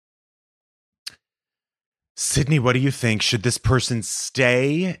 B. Sydney, what do you think? Should this person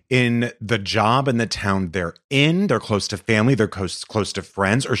stay in the job and the town they're in? They're close to family, they're close to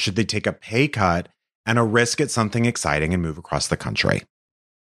friends, or should they take a pay cut and a risk at something exciting and move across the country?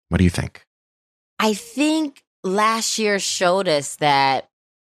 What do you think? I think last year showed us that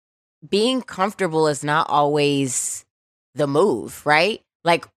being comfortable is not always the move, right?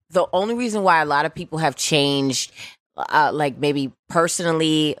 Like the only reason why a lot of people have changed, like maybe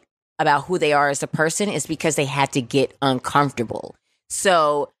personally about who they are as a person is because they had to get uncomfortable.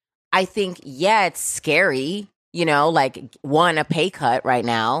 So I think, yeah, it's scary, like a pay cut right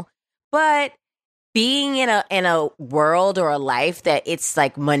now, but being in a world or a life that it's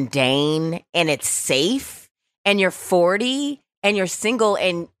like mundane and it's safe and you're 40 and you're single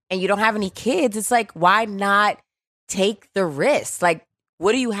and you don't have any kids, it's like, why not take the risk? Like,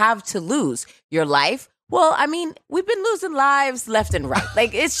 what do you have to lose? Your life? Well, I mean, we've been losing lives left and right.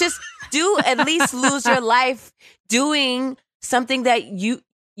 Like, it's just at least lose your life doing something that you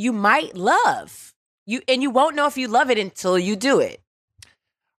might love. And you won't know if you love it until you do it.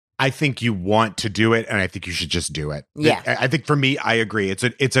 I think you want to do it, and I think you should just do it. Yeah. I think for me, I agree.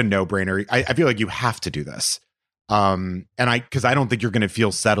 It's a no-brainer. I feel like you have to do this. Because I don't think you're going to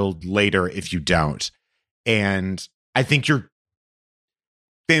feel settled later if you don't. And I think your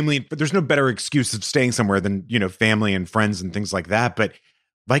family, but there's no better excuse of staying somewhere than, family and friends and things like that. But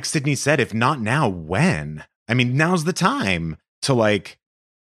like Sydney said, if not now, when? I mean, now's the time to I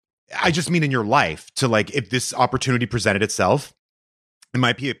just mean in your life to if this opportunity presented itself, it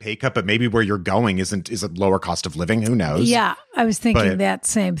might be a pay cut, but maybe where you're going is a lower cost of living. Who knows? Yeah, I was thinking that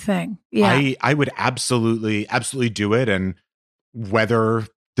same thing. Yeah, I would absolutely do it, and whether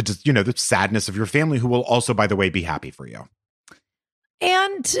the sadness of your family, who will also, by the way, be happy for you.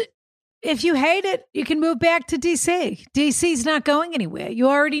 And if you hate it, you can move back to DC. DC's not going anywhere. You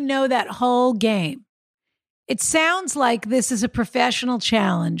already know that whole game. It sounds like this is a professional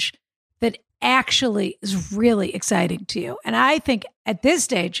challenge that actually is really exciting to you. And I think at this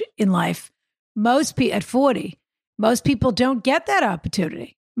stage in life, at 40, most people don't get that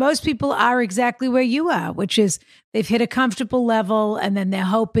opportunity. Most people are exactly where you are, which is they've hit a comfortable level and then they're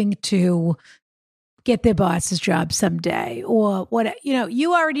hoping to get their boss's job someday or what,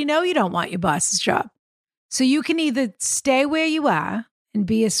 you already know you don't want your boss's job. So you can either stay where you are and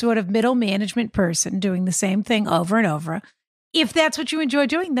be a sort of middle management person doing the same thing over and over. If that's what you enjoy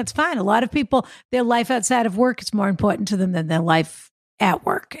doing, that's fine. A lot of people, their life outside of work is more important to them than their life at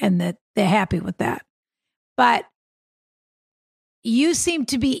work, and that they're happy with that. But you seem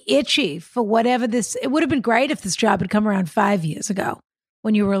to be itchy for whatever this, it would have been great if this job had come around 5 years ago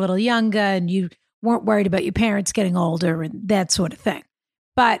when you were a little younger and you weren't worried about your parents getting older and that sort of thing.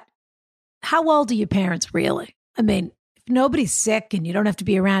 But how old are your parents really? I mean, if nobody's sick and you don't have to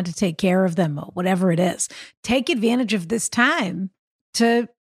be around to take care of them or whatever it is, take advantage of this time to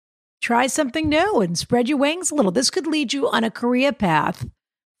try something new and spread your wings a little. This could lead you on a career path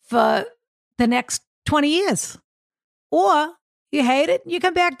for the next 20 years. Or you hate it, you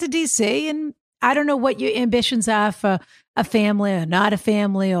come back to DC, and I don't know what your ambitions are for a family or not a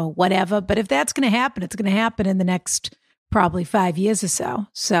family or whatever, but if that's going to happen, it's going to happen in the next probably 5 years or so.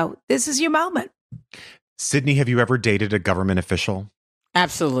 So this is your moment. Sydney, have you ever dated a government official?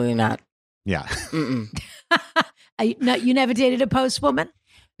 Absolutely not. Yeah. You never dated a postwoman?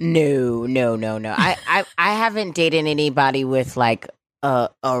 No. I haven't dated anybody with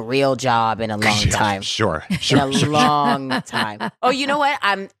a real job in a long time. Sure. Long time. Oh, you know what?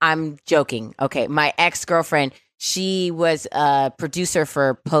 I'm joking. Okay, my ex-girlfriend, she was a producer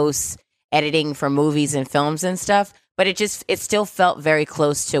for post editing for movies and films and stuff, but it still felt very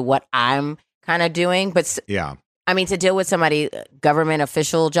close to what I'm kind of doing. But yeah, I mean, to deal with somebody, government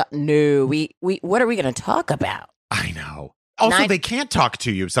official job. No, we what are we going to talk about? I know. Also, they can't talk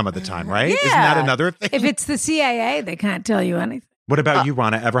to you some of the time, right? Yeah. Isn't that another thing? If it's the CIA, they can't tell you anything. What about you,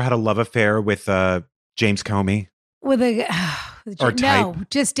 Rana? Ever had a love affair with James Comey? No,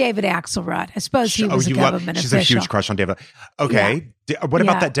 just David Axelrod. I suppose he was a government official. She's a huge crush on David. Okay. Yeah. What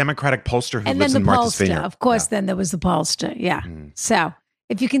about that Democratic pollster who lives in Martha's Vineyard? Of course, then there was the pollster. Yeah. So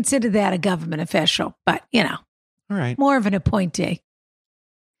if you consider that a government official, but, all right, more of an appointee.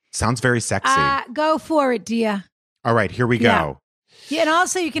 Sounds very sexy. Go for it, dear. All right, here we go. Yeah, and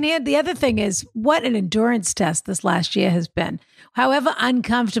also you can add, the other thing is what an endurance test this last year has been. However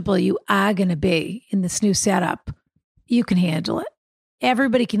uncomfortable you are going to be in this new setup, you can handle it.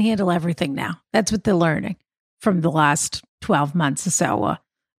 Everybody can handle everything now. That's what they're learning from the last 12 months or so, or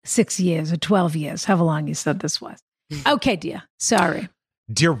 6 years or 12 years, however long you said this was. Okay, dear. Sorry.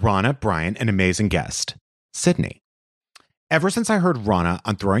 Dear Rana, Brian, an amazing guest, Sydney. Ever since I heard Rana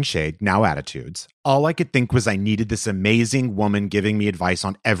on Throwing Shade, Now Attitudes, all I could think was I needed this amazing woman giving me advice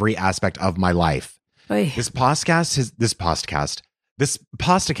on every aspect of my life. Oy. This podcast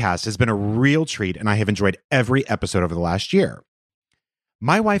has been a real treat, and I have enjoyed every episode over the last year.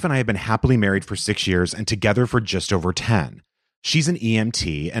 My wife and I have been happily married for 6 years and together for just over 10. She's an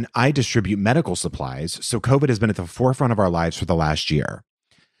EMT and I distribute medical supplies, so COVID has been at the forefront of our lives for the last year.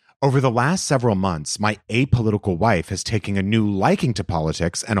 Over the last several months, my apolitical wife has taken a new liking to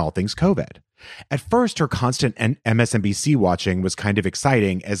politics and all things COVID. At first, her constant MSNBC watching was kind of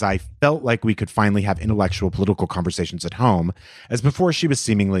exciting as I felt like we could finally have intellectual political conversations at home, as before she was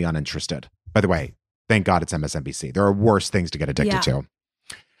seemingly uninterested. By the way, thank God it's MSNBC. There are worse things to get addicted to.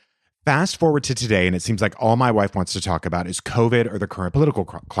 Fast forward to today, and it seems like all my wife wants to talk about is COVID or the current political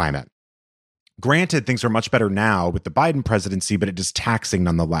climate. Granted, things are much better now with the Biden presidency, but it is taxing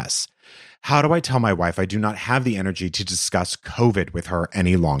nonetheless. How do I tell my wife I do not have the energy to discuss COVID with her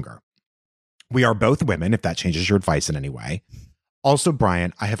any longer? We are both women, if that changes your advice in any way. Also,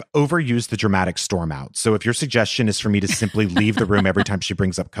 Brian, I have overused the dramatic storm out. So if your suggestion is for me to simply leave the room every time she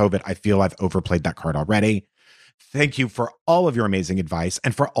brings up COVID, I feel I've overplayed that card already. Thank you for all of your amazing advice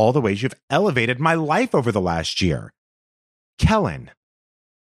and for all the ways you've elevated my life over the last year. Kellen.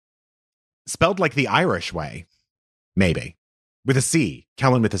 Spelled like the Irish way. Maybe. With a C.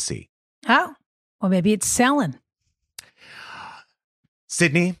 Kellen with a C. Oh, well, maybe it's Selin.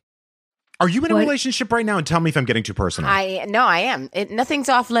 Sydney, are you in a relationship right now? And tell me if I'm getting too personal. No, I am. Nothing's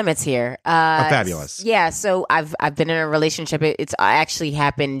off limits here. Fabulous. Yeah, so I've been in a relationship. It's actually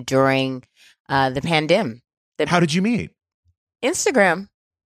happened during the pandemic. How did you meet? Instagram.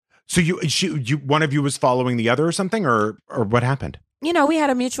 So you one of you was following the other or something, or what happened? We had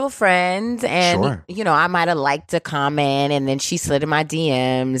a mutual friend, and I might have liked a comment, and then she slid in my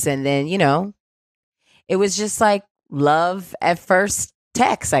DMs, and then it was just like love at first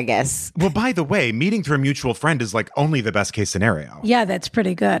text, I guess. Well, by the way, meeting through a mutual friend is like only the best case scenario. Yeah, that's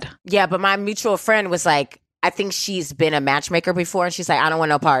pretty good. Yeah, but my mutual friend was like, I think she's been a matchmaker before, and she's like, I don't want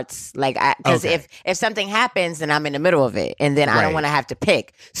no parts. Like, because if something happens, then I'm in the middle of it, and then I don't want to have to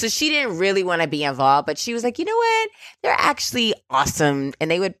pick. So she didn't really want to be involved, but she was like, you know what? They're actually awesome, and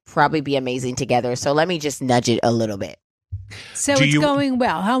they would probably be amazing together. So let me just nudge it a little bit. So it's going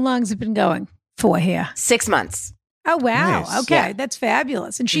well. How long has it been going for here? 6 months. Oh, wow. Nice. Okay, Yeah. that's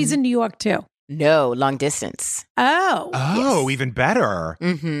fabulous. And she's in New York, too. No, long distance. Oh. Oh, even better.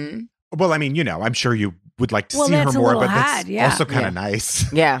 Mm-hmm. Well, I mean, I'm sure you would like to see that's her a more, little but hard, that's also kind of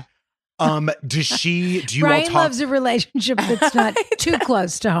nice. Yeah. Do you Brian all talk? loves a relationship that's not too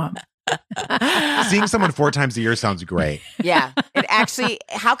close to home. Seeing someone 4 times a year sounds great. Yeah. It actually,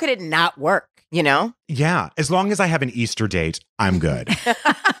 how could it not work? Yeah. As long as I have an Easter date, I'm good.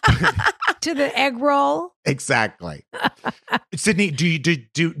 To the egg roll. Exactly. Sydney,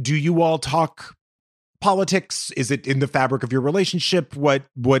 do you all talk politics? Is it in the fabric of your relationship? Or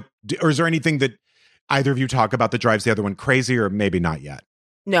is there anything that either of you talk about that drives the other one crazy, or maybe not yet?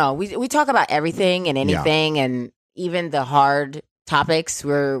 No, we talk about everything and anything, and even the hard topics.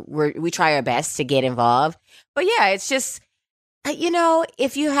 We try our best to get involved. But yeah, it's just,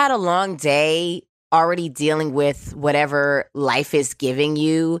 if you had a long day already dealing with whatever life is giving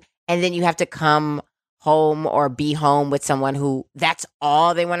you, and then you have to come home or be home with someone who that's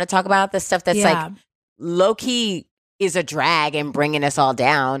all they want to talk about, the stuff that's like low key is a drag and bringing us all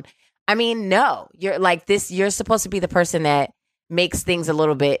down. I mean, no, you're like this. You're supposed to be the person that makes things a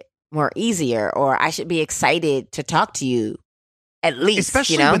little bit more easier, or I should be excited to talk to you at least.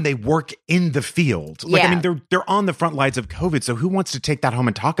 Especially when they work in the field. Like, I mean, they're on the front lines of COVID. So who wants to take that home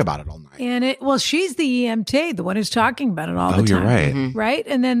and talk about it all night? And she's the EMT, the one who's talking about it all the time. You're right. Mm-hmm. Right?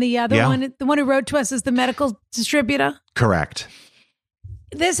 And then the other one, the one who wrote to us, is the medical distributor. Correct.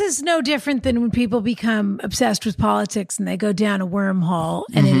 This is no different than when people become obsessed with politics and they go down a wormhole,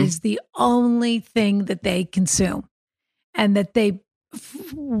 and it is the only thing that they consume, and that they,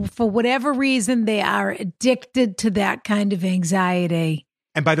 for whatever reason, they are addicted to that kind of anxiety.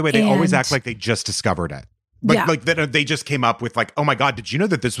 And by the way, they always act like they just discovered it. Like that they just came up with like, oh my God, did you know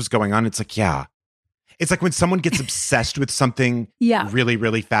that this was going on? It's like, yeah. It's like when someone gets obsessed with something really,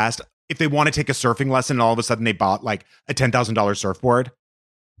 really fast. If they want to take a surfing lesson and all of a sudden they bought like a $10,000 surfboard.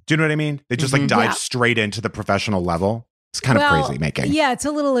 Do you know what I mean? They just like dive straight into the professional level. It's kind of crazy making. Yeah, it's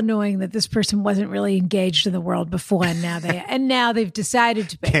a little annoying that this person wasn't really engaged in the world before, and now they've decided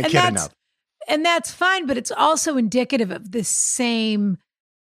to be. Can't get enough. And that's fine, but it's also indicative of the same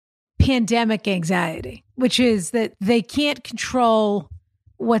pandemic anxiety, which is that they can't control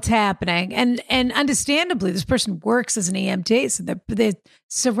what's happening. And understandably, this person works as an EMT, so they're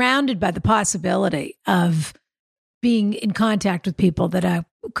surrounded by the possibility of being in contact with people that are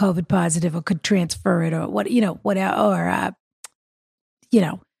COVID positive or could transfer it, or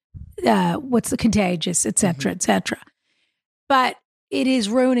what's the contagious, et cetera, et cetera. But it is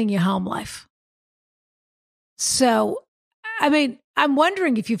ruining your home life. So, I mean, I'm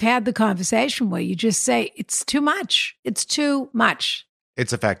wondering if you've had the conversation where you just say, it's too much. It's too much.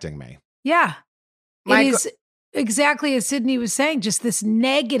 It's affecting me. Yeah. It is exactly as Sydney was saying, just this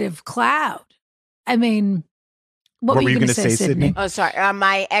negative cloud. I mean, what were you going to say, Sydney? Oh, sorry.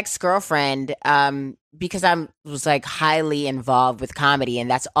 My ex-girlfriend, because I was like highly involved with comedy and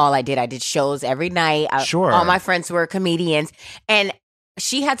that's all I did. I did shows every night. Sure. All my friends were comedians. And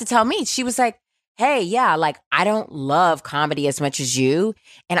she had to tell me, she was like, hey, yeah, like I don't love comedy as much as you.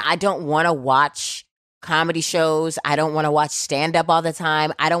 And I don't want to watch comedy shows. I don't want to watch stand-up all the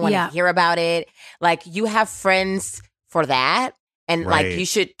time. I don't want to hear about it. Like you have friends for that. And like you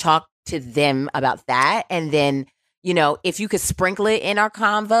should talk to them about that. And then, you know, if you could sprinkle it in our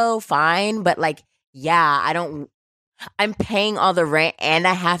convo, fine. But like, I'm paying all the rent and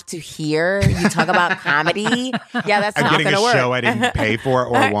I have to hear you talk about comedy. Yeah, that's not going to work. I'm getting a show I didn't pay for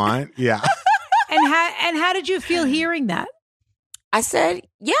or want. Yeah. And how did you feel hearing that? I said,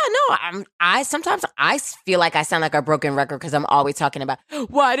 yeah, no, I sometimes I feel like I sound like a broken record because I'm always talking about,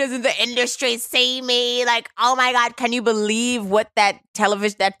 why doesn't the industry see me? Like, oh my God, can you believe what that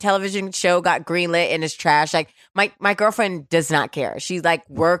television show got greenlit and is trash? Like my girlfriend does not care. She like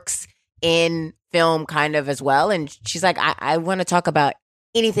works in film kind of as well. And she's like, I want to talk about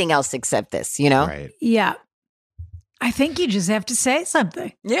anything else except this, you know? Right. Yeah. I think you just have to say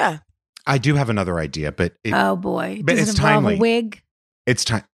something. Yeah. I do have another idea, but oh boy, but does it's it involve timely. A wig? It's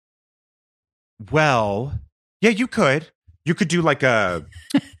time. Well, yeah, you could do like a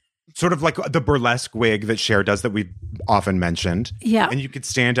sort of like the burlesque wig that Cher does that we've often mentioned. Yeah, and you could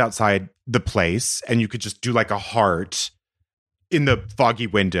stand outside the place and you could just do like a heart in the foggy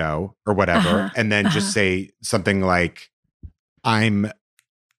window or whatever, and then just say something like, "I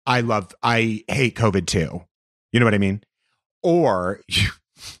hate COVID too." You know what I mean? Or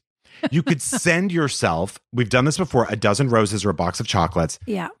you could send yourself, we've done this before, a dozen roses or a box of chocolates.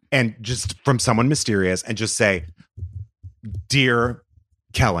 Yeah. And just from someone mysterious and just say, "Dear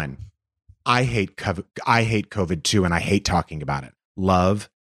Kellen, I hate COVID too, and I hate talking about it. Love,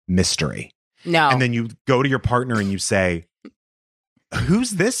 Mystery." No. And then you go to your partner and you say,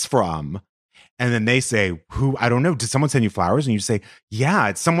 "Who's this from?" And then they say, "Who? I don't know. Did someone send you flowers?" And you say, "Yeah,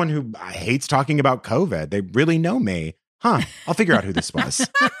 it's someone who hates talking about COVID. They really know me. Huh, I'll figure out who this was."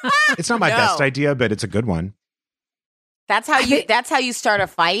 It's not my best idea, but it's a good one. That's how you start a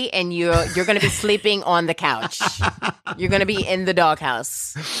fight, and you're going to be sleeping on the couch. You're going to be in the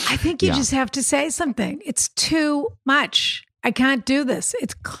doghouse. I think you just have to say something. It's too much. I can't do this.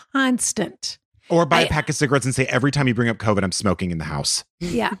 It's constant. Or buy a pack of cigarettes and say, "Every time you bring up COVID, I'm smoking in the house."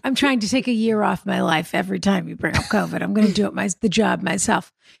 Yeah, I'm trying to take a year off my life every time you bring up COVID. I'm going to do the job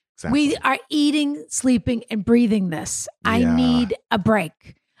myself. Exactly. We are eating, sleeping, and breathing this. I need a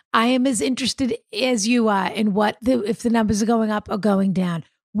break. I am as interested as you are in if the numbers are going up or going down.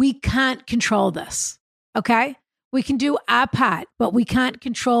 We can't control this, okay? We can do our part, but we can't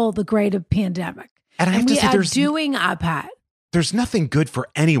control the greater pandemic. And we are doing our part. There's nothing good for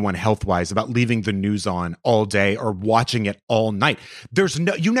anyone health-wise about leaving the news on all day or watching it all night.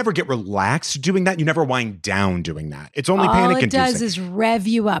 You never get relaxed doing that. You never wind down doing that. It's only panic-inducing. All it does is rev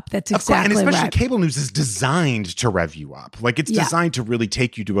you up. That's exactly right. And especially right. Cable news is designed to rev you up. Like it's designed to really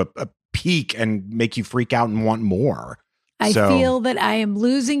take you to a peak and make you freak out and want more. I feel that I am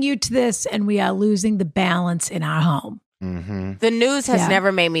losing you to this, and we are losing the balance in our home. Mm-hmm. The news has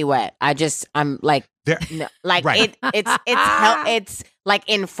never made me wet. I'm like, right. It's like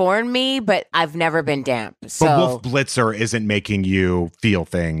informed me, but I've never been damp. So but Wolf Blitzer isn't making you feel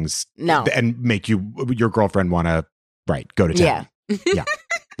things, and make your girlfriend want to go to town. Yeah,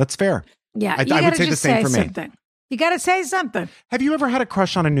 that's fair. Yeah, I would say the same for me. Something. You got to say something. Have you ever had a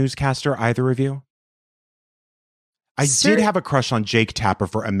crush on a newscaster? Either of you? I did have a crush on Jake Tapper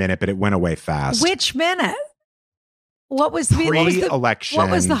for a minute, but it went away fast. Which minute? What was pre-election?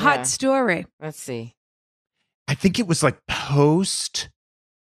 What was the hot story? Let's see. I think it was like post.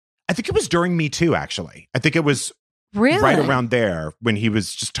 I think it was during Me Too, actually. I think it was right around there when he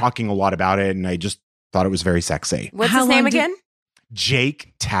was just talking a lot about it, and I just thought it was very sexy. What's his name again?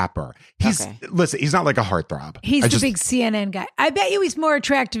 Jake Tapper. Listen, he's not like a heartthrob. He's the big CNN guy. I bet you he's more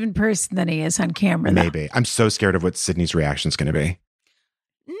attractive in person than he is on camera. Maybe. I'm so scared of what Sydney's reaction is going to be.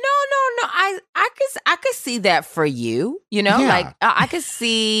 No. I could see that for you. You know, like I could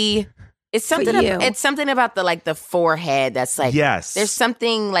see. It's something. It's something about the forehead that's like. Yes. There's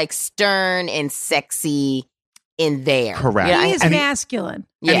something like stern and sexy in there. Correct. Yeah, he is masculine.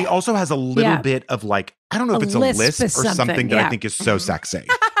 And he also has a little bit of like, I don't know if it's a lisp or something that I think is so sexy.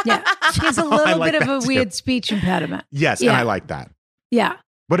 Yeah. He has a little bit of a weird speech impediment. Yes, and I like that. Yeah.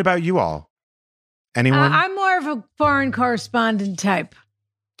 What about you all? Anyone? I'm more of a foreign correspondent type.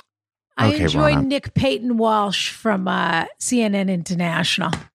 I enjoy Ronna. Nick Peyton Walsh from CNN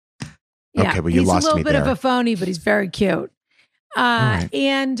International. Yeah, okay, well, you lost me He's a little bit there. of a phony, but he's very cute. Right.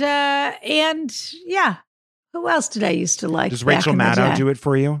 And yeah, who else did I used to like? Does Rachel Maddow do it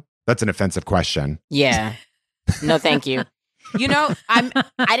for you? That's an offensive question. Yeah. No, thank you. You know, I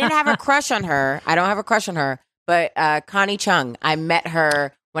didn't have a crush on her. I don't have a crush on her, but Connie Chung, I met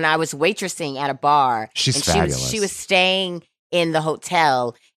her when I was waitressing at a bar. She's and fabulous. She was staying in the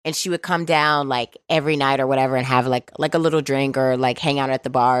hotel, and she would come down like every night or whatever and have like a little drink or like hang out at the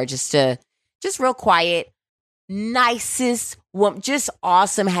bar just real quiet. Nicest woman, just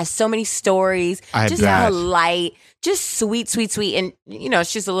awesome, has so many stories, just polite, just sweet. And, you know,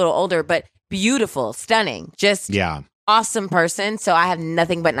 she's a little older, but beautiful, stunning, just awesome person. So I have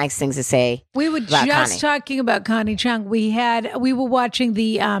nothing but nice things to say. We were just talking about Connie Chung. We were watching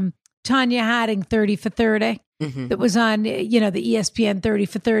the Tanya Harding 30 for 30 that was on, you know, the ESPN 30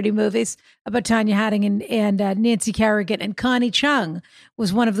 for 30 movies about Tanya Harding and Nancy Kerrigan. And Connie Chung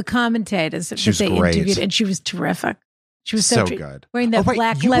was one of the commentators that they interviewed, and she was terrific. She was so good. Wearing that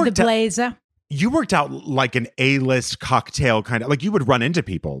black leather blazer. You worked out like an A-list cocktail kind of, like you would run into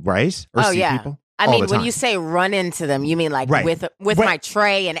people, right? Or see people? I mean, when you say run into them, you mean like with my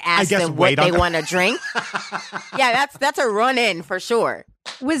tray and ask them what they want to drink? Yeah, that's a run in for sure.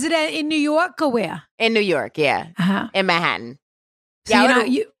 Was it in New York or where? In New York, yeah. Uh-huh. In Manhattan. So are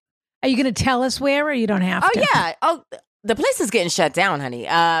you going to tell us where, or you don't have to? Oh, yeah. Oh, the place is getting shut down, honey.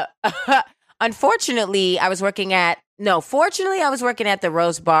 Fortunately, I was working at the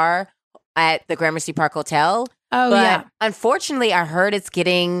Rose Bar at the Gramercy Park Hotel. Oh, but unfortunately, I heard it's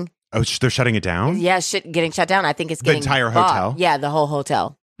getting... Oh, they're shutting it down? Yeah, getting shut down. I think it's getting... The entire hotel? Yeah, the whole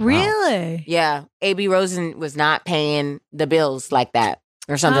hotel. Really? Wow. Yeah. A.B. Rosen was not paying the bills like that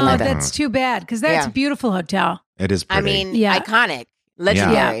or something like that. That's too bad, because that's a beautiful hotel. It is pretty. I mean, iconic,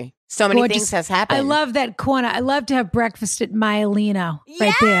 legendary. Yeah. So many things has happened. I love that corner. I love to have breakfast at Maialino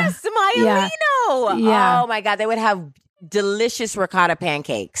right there. Yes, Maialino. Yeah. Oh, my God. They would have delicious ricotta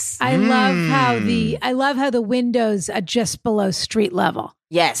pancakes. I love how the windows are just below street level.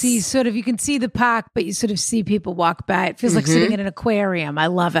 Yes. So you can see the park, but you sort of see people walk by. It feels like sitting in an aquarium. I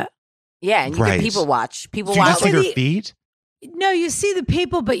love it. Yeah, and you can people watch. You just see their feet? No, you see the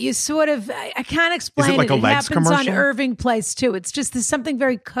people, but you sort of, I can't explain it. Is it like a Legs happens commercial? On Irving Place too. It's just, there's something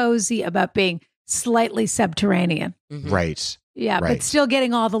very cozy about being slightly subterranean. Right. Yeah, but still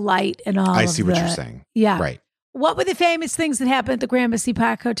getting all the light and all I see what you're saying. Yeah. Right. What were the famous things that happened at the Gramercy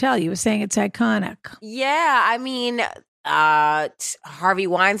Park Hotel? You were saying it's iconic. Yeah, I mean, Harvey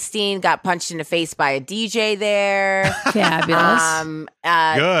Weinstein got punched in the face by a DJ there. Fabulous.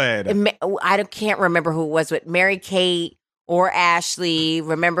 Good. I can't remember who it was, but Mary-Kate or Ashley.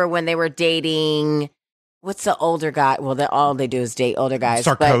 Remember when they were dating? What's the older guy? Well, all they do is date older guys.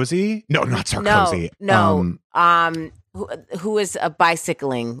 Sarkozy? No, not Sarkozy. No. Who is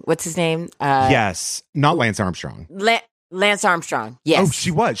bicycling? What's his name? Yes, not Lance Armstrong. Lance Armstrong. Yes. Oh, she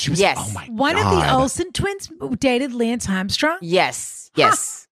was. Yes. Oh my God. One of the Olsen twins dated Lance Armstrong. Yes.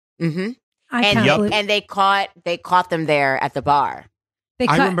 Yes. Huh. Mm-hmm. And they caught them there at the bar.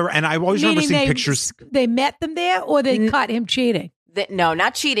 I remember, and I always remember seeing pictures. They met them there, or they caught him cheating. No,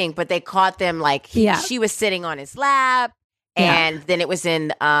 not cheating, but they caught them like she was sitting on his lap, and then it was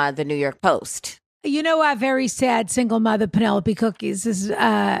in the New York Post. You know, our very sad single mother, Penelope Cookies,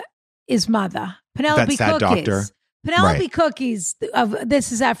 is mother. Penelope that sad Cookies. doctor. Penelope Cookies.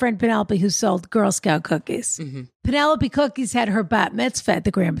 This is our friend Penelope who sold Girl Scout cookies. Mm-hmm. Penelope Cookies had her bat mitzvah at the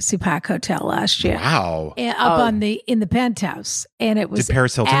Gramercy Park Hotel last year. Wow! In the penthouse, and it was Did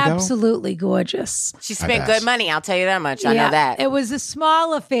Paris Hilton absolutely gorgeous. She spent good money. I'll tell you that much. I know that. It was a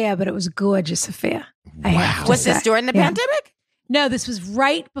small affair, but it was a gorgeous affair. Wow! Was this during the pandemic? No, this was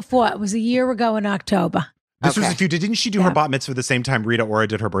right before. It was a year ago in October. This was a few. Didn't she do her bat mitzvah the same time Rita Ora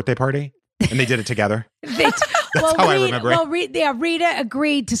did her birthday party? And they did it together. That's how I remember it. Rita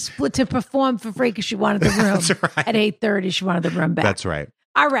agreed to perform for free because she wanted the room at 8:30. She wanted the room back. That's right.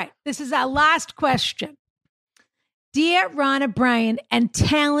 All right. This is our last question. Dear Ronna Bryan and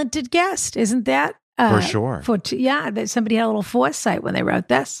talented guest, isn't that? For sure. Somebody had a little foresight when they wrote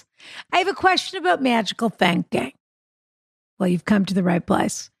this. I have a question about magical thanking. Well, you've come to the right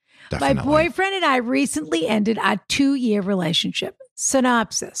place. Definitely. My boyfriend and I recently ended our 2-year relationship.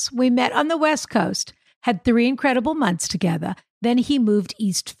 Synopsis. We met on the West Coast, had 3 incredible months together. Then he moved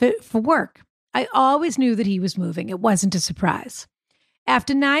east for work. I always knew that he was moving. It wasn't a surprise.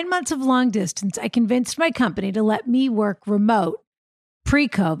 After 9 months of long distance, I convinced my company to let me work remote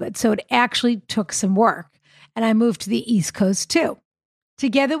pre-COVID. So it actually took some work. And I moved to the East Coast too.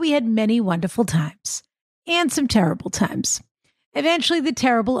 Together, we had many wonderful times and some terrible times. Eventually, the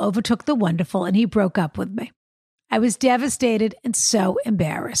terrible overtook the wonderful, and he broke up with me. I was devastated and so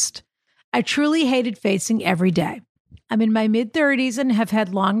embarrassed. I truly hated facing every day. I'm in my mid-30s and have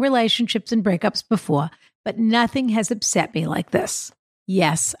had long relationships and breakups before, but nothing has upset me like this.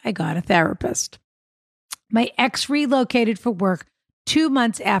 Yes, I got a therapist. My ex relocated for work 2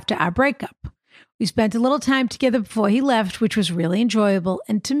 months after our breakup. We spent a little time together before he left, which was really enjoyable,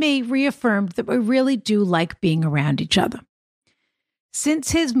 and to me reaffirmed that we really do like being around each other.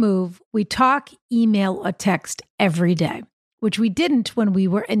 Since his move, we talk, email, or text every day, which we didn't when we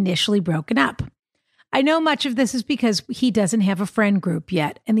were initially broken up. I know much of this is because he doesn't have a friend group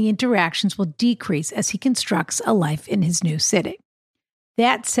yet, and the interactions will decrease as he constructs a life in his new city.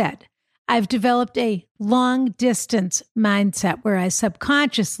 That said, I've developed a long-distance mindset where I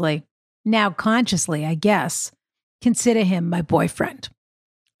subconsciously, now consciously, I guess, consider him my boyfriend.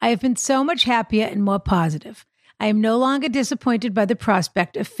 I have been so much happier and more positive. I am no longer disappointed by the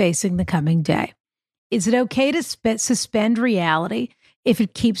prospect of facing the coming day. Is it okay to suspend reality if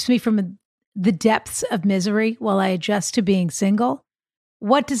it keeps me from the depths of misery while I adjust to being single?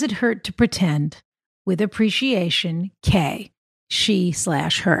 What does it hurt to pretend? With appreciation, K,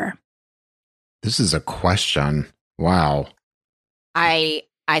 she/her. This is a question. Wow.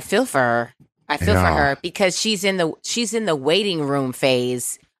 I feel for her. I feel for her because she's in the waiting room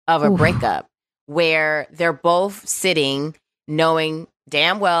phase of a breakup where they're both sitting knowing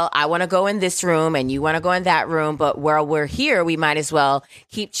damn well I want to go in this room and you want to go in that room, but while we're here, we might as well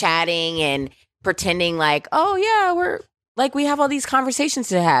keep chatting and pretending like, oh yeah, we're like we have all these conversations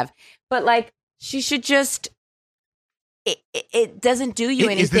to have. But like she should just it doesn't do you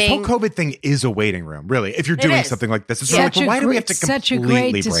anything. This whole COVID thing is a waiting room, really. If you're doing something like this, it's like, well, why do we have to completely break up? Such a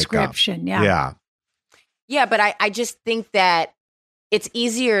great description, yeah. Yeah, but I just think that it's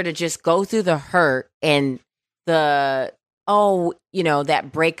easier to just go through the hurt and the, that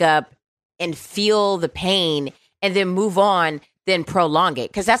breakup and feel the pain and then move on than prolong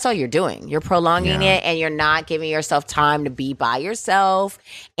it. Because that's all you're doing. You're prolonging it and you're not giving yourself time to be by yourself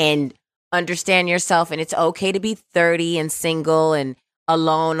and understand yourself. And it's okay to be 30 and single and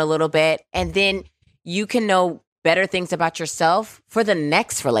alone a little bit. And then you can know better things about yourself for the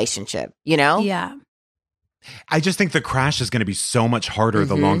next relationship, Yeah. I just think the crash is going to be so much harder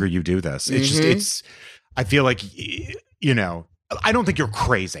the longer you do this. It's I feel like, I don't think you're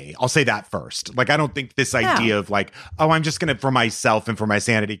crazy. I'll say that first. Like, I don't think this idea of like, oh, I'm just going to, for myself and for my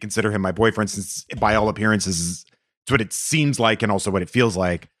sanity, consider him my boyfriend, since by all appearances, it's what it seems like and also what it feels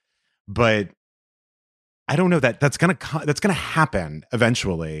like. But I don't know that's going to happen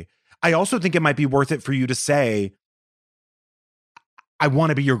eventually. I also think it might be worth it for you to say, I want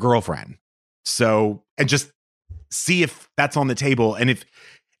to be your girlfriend. So, and just see if that's on the table. And if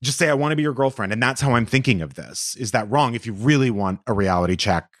just say, I want to be your girlfriend. And that's how I'm thinking of this. Is that wrong? If you really want a reality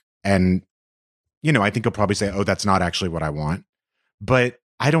check, and, I think you'll probably say, oh, that's not actually what I want. But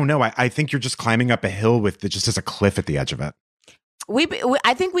I don't know. I think you're just climbing up a hill with just as a cliff at the edge of it.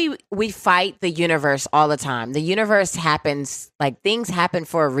 I think we fight the universe all the time. The universe happens, like things happen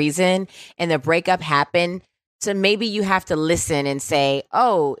for a reason, and the breakup happened. So maybe you have to listen and say,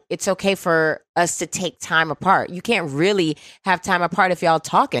 oh, it's okay for us to take time apart. You can't really have time apart if y'all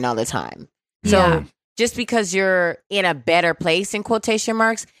talking all the time. So just because you're in a better place, in quotation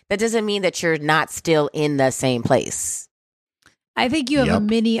marks, that doesn't mean that you're not still in the same place. I think you have a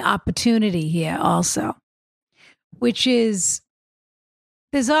mini opportunity here also, which is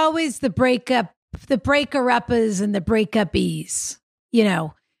there's always the breaker-uppers and the breakup-ees,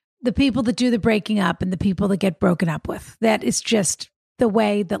 the people that do the breaking up and the people that get broken up with. That is just the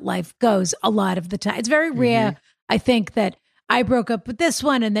way that life goes a lot of the time. It's very rare, I think, that I broke up with this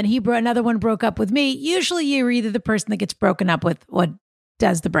one and then another one broke up with me. Usually you're either the person that gets broken up with or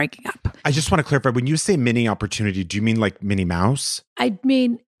does the breaking up. I just want to clarify, when you say mini opportunity, do you mean like Minnie Mouse? I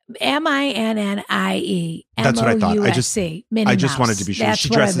mean MINNIE. That's what I thought. I just wanted to be sure.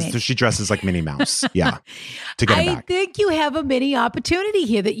 She dresses like Minnie Mouse. Yeah. To get him back. I think you have a mini opportunity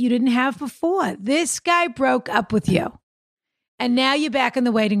here that you didn't have before. This guy broke up with you. And now you're back in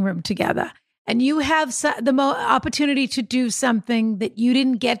the waiting room together. And you have the opportunity to do something that you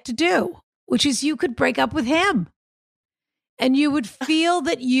didn't get to do, which is you could break up with him. And you would feel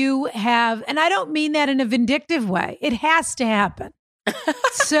that you have, and I don't mean that in a vindictive way. It has to happen.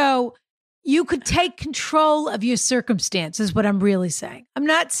 So you could take control of your circumstances, what I'm really saying. I'm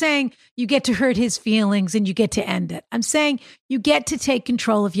not saying you get to hurt his feelings and you get to end it. I'm saying you get to take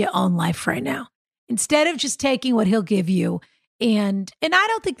control of your own life right now, instead of just taking what he'll give you. And I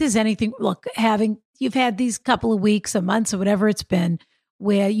don't think there's anything, look, you've had these couple of weeks or months or whatever it's been,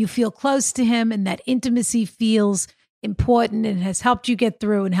 where you feel close to him and that intimacy feels important and has helped you get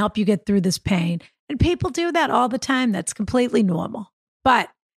through and help you get through this pain. And people do that all the time. That's completely normal. But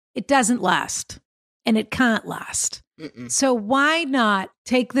it doesn't last and it can't last. So why not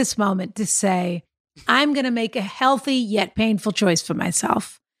take this moment to say, I'm going to make a healthy yet painful choice for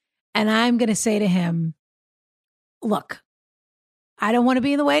myself. And I'm going to say to him, look, I don't want to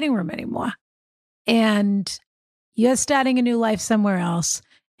be in the waiting room anymore. And you're starting a new life somewhere else.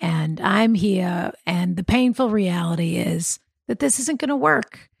 And I'm here. And the painful reality is that this isn't going to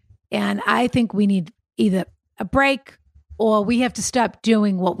work. And I think we need either a break or we have to stop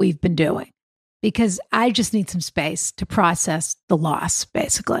doing what we've been doing, because I just need some space to process the loss,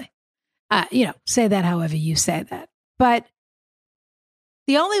 basically. Say that however you say that. But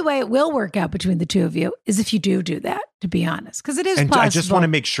the only way it will work out between the two of you is if you do that, to be honest, because it is possible. I just want to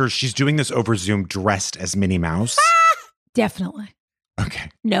make sure she's doing this over Zoom dressed as Minnie Mouse. Definitely. Okay.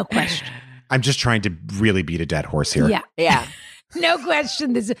 No question. I'm just trying to really beat a dead horse here. Yeah. No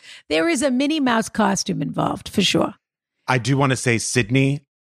question. There is a Minnie Mouse costume involved, for sure. I do want to say Sydney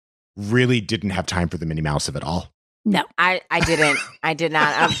really didn't have time for the Minnie Mouse of it all. No. I didn't. I did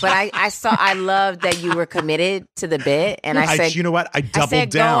not. But I loved that you were committed to the bit. And I said, you know what? I doubled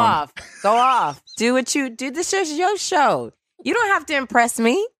down. Go off. Do what you do. This is your show. You don't have to impress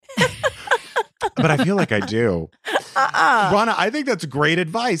me. But I feel like I do. Rana, I think that's great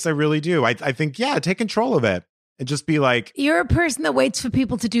advice. I really do. I think, take control of it and just be like. You're a person that waits for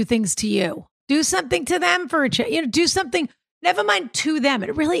people to do things to you. Do something to them for a change. Do something, never mind to them.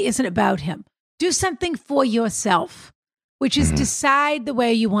 It really isn't about him. Do something for yourself, which is decide the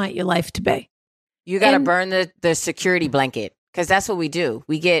way you want your life to be. You got to burn the security blanket, because that's what we do.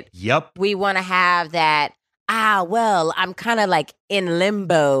 We want to have that, I'm kind of like in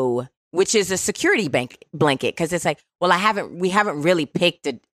limbo, which is a security blanket, because it's like, well, we haven't really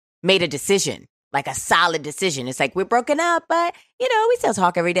made a decision, like a solid decision. It's like, we're broken up, but, we still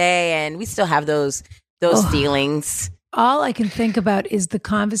talk every day and we still have those feelings. All I can think about is the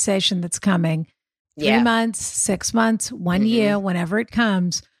conversation that's coming 3 months, 6 months, 1 year, whenever it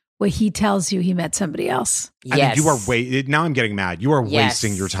comes, where he tells you he met somebody else. Yes. I mean, you are now I'm getting mad. You are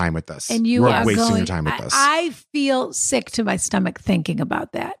wasting your time with this. And you are wasting your time with this. I feel sick to my stomach thinking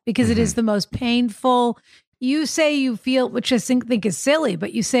about that, because it is the most painful. You say you feel, which I think is silly,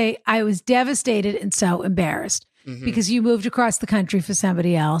 but you say, I was devastated and so embarrassed because you moved across the country for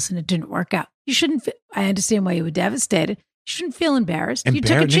somebody else and it didn't work out. You shouldn't. I understand why you were devastated. You shouldn't feel embarrassed. You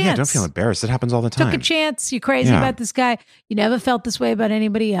took a chance. Yeah, don't feel embarrassed. It happens all the time. Took a chance. You're crazy about this guy. You never felt this way about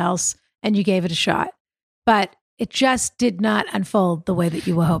anybody else, and you gave it a shot. But it just did not unfold the way that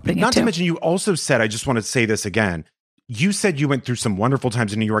you were hoping it to. Not to mention, you also said, I just want to say this again. You said you went through some wonderful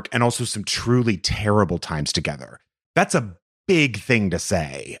times in New York and also some truly terrible times together. That's a big thing to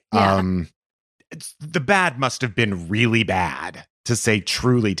say. Yeah. The bad must have been really bad to say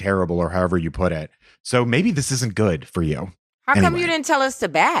truly terrible, or however you put it. So maybe this isn't good for you. How come you didn't tell us the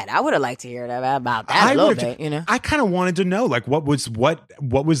bad? I would have liked to hear about that a little bit, I kind of wanted to know, like, what was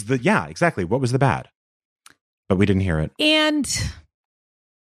the, exactly. What was the bad? But we didn't hear it. And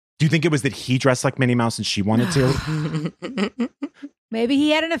do you think it was that he dressed like Minnie Mouse and she wanted to? Maybe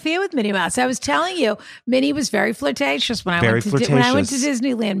he had an affair with Minnie Mouse. I was telling you, Minnie was very flirtatious when I went to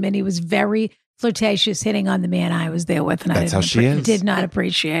Disneyland. Minnie was very flirtatious, hitting on the man I was there with, and that's how she is. Did not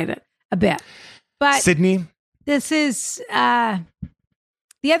appreciate it a bit. But Sydney, this is the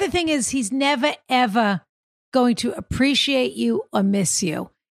other thing is he's never ever going to appreciate you or miss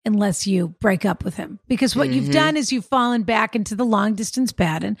you unless you break up with him, because what you've done is you've fallen back into the long distance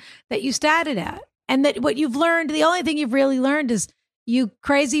pattern that you started at, and that what you've learned, the only thing you've really learned is you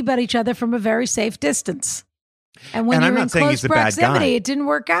crazy about each other from a very safe distance. And when you're in close proximity, it didn't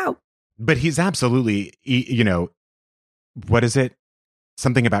work out. But he's absolutely, what is it?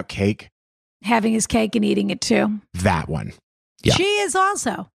 Something about cake. Having his cake and eating it too. That one. Yeah. She is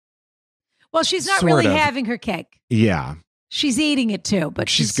also. Well, she's not really having her cake. Yeah. She's eating it too, but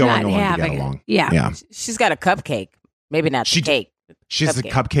she's going not along having to get along. it. Yeah. She's got a cupcake. Maybe not the cake. She's a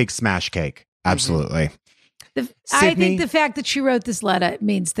cupcake smash cake. Absolutely. I think the fact that she wrote this letter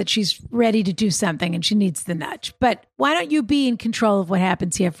means that she's ready to do something and she needs the nudge. But why don't you be in control of what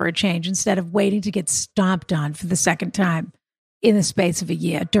happens here for a change instead of waiting to get stomped on for the second time in the space of a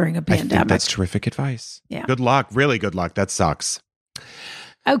year during a pandemic? I think that's terrific advice. Yeah. Good luck. Really good luck. That sucks.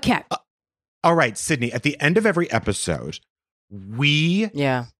 Okay. All right, Sydney, at the end of every episode, we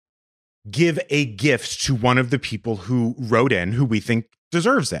give a gift to one of the people who wrote in who we think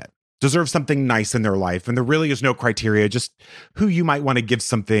deserves something nice in their life. And there really is no criteria, just who you might want to give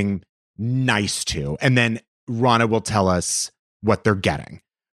something nice to. And then Rana will tell us what they're getting.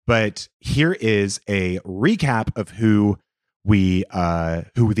 But here is a recap of who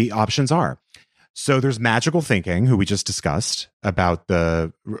the options are. So there's magical thinking, who we just discussed about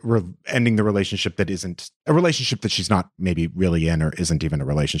the ending the relationship that isn't a relationship that she's not maybe really in or isn't even a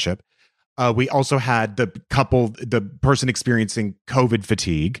relationship. We also had the person experiencing COVID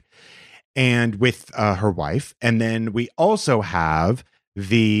fatigue and with her wife. And then we also have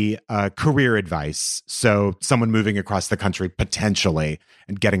the career advice. So someone moving across the country potentially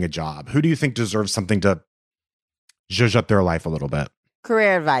and getting a job. Who do you think deserves something to zhuzh up their life a little bit?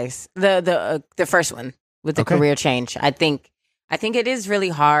 Career advice. The first one with the career change. I think it is really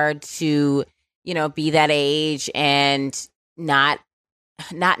hard to, be that age and not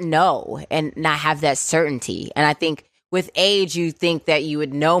know and not have that certainty. And I think with age, you think that you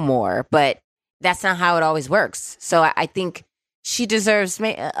would know more, but that's not how it always works. So I think she deserves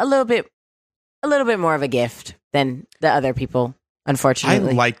a little bit more of a gift than the other people, unfortunately.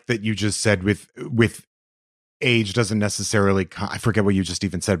 I like that you just said with age doesn't necessarily, I forget what you just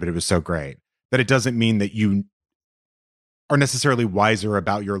even said, but it was so great that it doesn't mean that you are necessarily wiser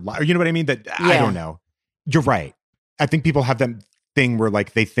about your life. You know what I mean? I don't know. You're right. I think people have that thing where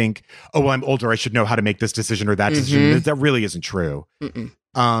like they think, oh, well, I'm older, I should know how to make this decision or that decision. That really isn't true.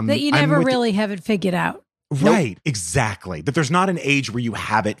 That you never really have it figured out. Right. Nope. Exactly. That there's not an age where you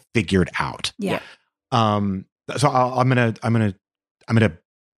have it figured out. Yeah. So I'm gonna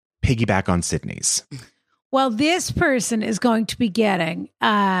piggyback on Sydney's. Well, this person is going to be getting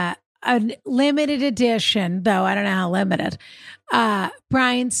a limited edition, though I don't know how limited,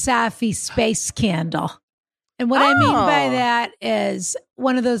 Brian Safi space candle. And what I mean by that is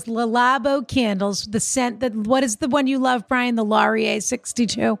one of those Le Labo candles, the scent what is the one you love, Brian? The Laurier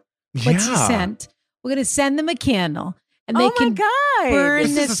 62. What's the scent? We're going to send them a candle and they can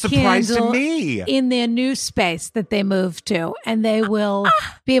burn this candle in their new space that they move to. And they will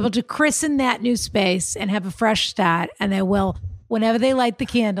be able to christen that new space and have a fresh start. And they will, whenever they light the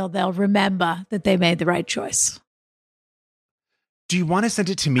candle, they'll remember that they made the right choice. Do you want to send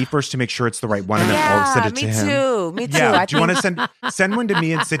it to me first to make sure it's the right one, and then I'll send it to him? Me too. Yeah. Do you want to send one to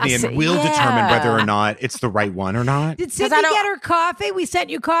me and Sydney, and we'll determine whether or not it's the right one or not? Did Sydney get her coffee? We sent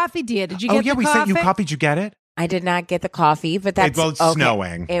you coffee, dear. Did you get the coffee? Oh, yeah, we sent you coffee. Did you get it? I did not get the coffee, but that's it's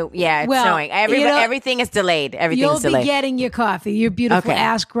snowing. It's snowing. Everything is delayed. You'll be getting your coffee, your beautiful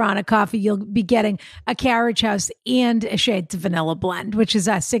Ask Rana coffee. You'll be getting a Carriage House and a Shades of Vanilla blend, which is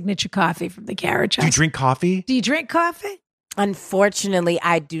our signature coffee from the Carriage House. Do you drink coffee? Do you drink coffee? Unfortunately,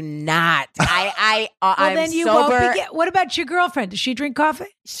 I do not. I'm then you sober. Won't be what about your girlfriend? Does she drink coffee?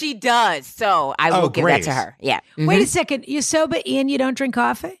 She does. So I will give that to her. Yeah. Mm-hmm. Wait a second. You're sober and you don't drink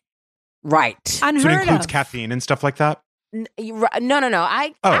coffee? Right. Unheard so it includes of. caffeine and stuff like that? No.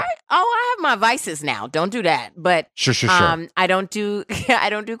 I have my vices now. Don't do that. But sure. I don't do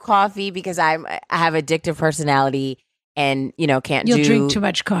coffee because I have addictive personality and can't. You'll drink too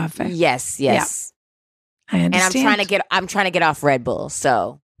much coffee. Yes. Yeah. I understand. And I'm trying to get off Red Bull.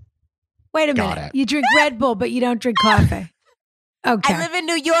 So wait a minute. You drink Red Bull, but you don't drink coffee. Okay. I live in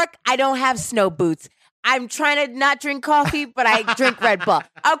New York. I don't have snow boots. I'm trying to not drink coffee, but I drink Red Bull.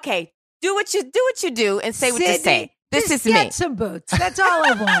 Okay. Do what you do and say what you say. This is me. Get some boots. That's all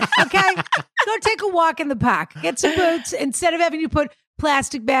I want. Okay. Go take a walk in the park. Get some boots instead of having you put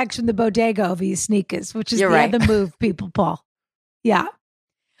plastic bags from the bodega over your sneakers, which is the other move people pull. Yeah.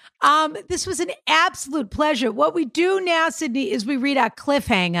 This was an absolute pleasure. What we do now, Sydney, is we read our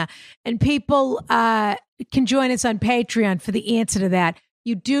cliffhanger, and people can join us on Patreon for the answer to that.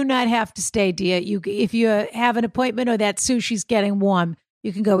 You do not have to stay, dear. If you have an appointment or that sushi's getting warm,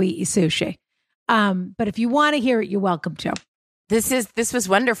 you can go eat your sushi. But if you want to hear it, you're welcome to. This was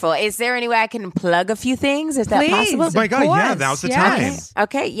wonderful. Is there any way I can plug a few things? Is that possible? Oh my God, yeah, now's the time.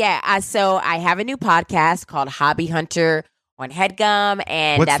 Okay, yeah. So I have a new podcast called Hobby Hunter on HeadGum,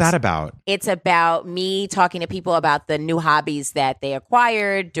 and what's that about? It's about me talking to people about the new hobbies that they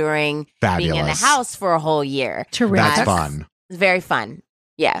acquired during being in the house for a whole year. Terrific. That's fun. It's very fun.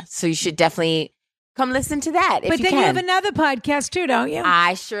 Yeah, so you should definitely come listen to that. But then you have another podcast too, don't you?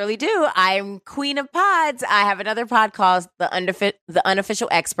 I surely do. I'm Queen of Pods. I have another pod called The Unofficial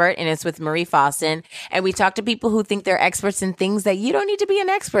Expert, and it's with Marie Fawson. And we talk to people who think they're experts in things that you don't need to be an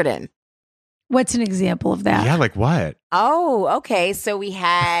expert in. What's an example of that? Yeah, like what? Oh, okay. So we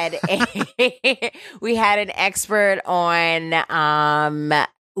had an expert on I'm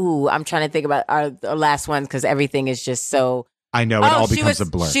trying to think about our last ones because everything is just so. I know it all becomes a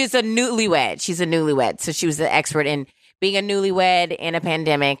blur. She's a newlywed. So she was an expert in being a newlywed in a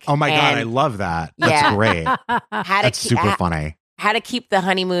pandemic. Oh my God, I love that. That's great. That's super funny. How to keep the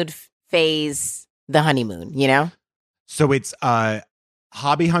honeymoon phase the honeymoon, you know? So it's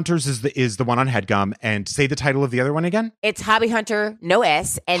Hobby Hunters is the one on HeadGum, and say the title of the other one again. It's Hobby Hunter, no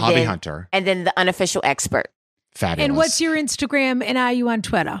S, and Hobby Hunter, and then the Unofficial Expert. Fabulous. And what's your Instagram, and are you on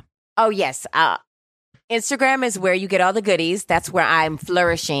Twitter? Oh yes, Instagram is where you get all the goodies. That's where I'm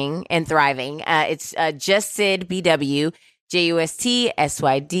flourishing and thriving. It's Just Syd BW, JUST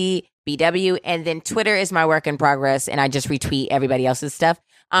SYD BW, and then Twitter is my work in progress, and I just retweet everybody else's stuff.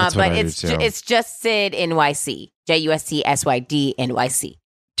 But it's Just Syd NYC, JUST SYD NYC.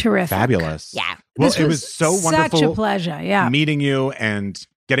 Terrific, fabulous. Yeah. Well, it was so wonderful. Such a pleasure. Yeah, meeting you and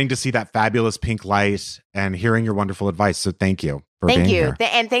getting to see that fabulous pink light and hearing your wonderful advice. So thank you. Thank you. Here.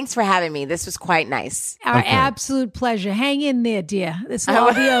 And thanks for having me. This was quite nice. Our absolute pleasure. Hang in there, dear. This will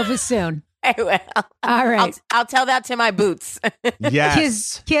all be over soon. I will. All right. I'll tell that to my boots. Yes.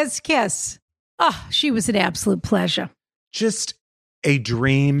 Kiss, kiss, kiss. Oh, she was an absolute pleasure. Just a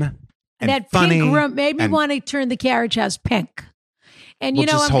dream. And that funny pink room made me want to turn the carriage house pink. And I'm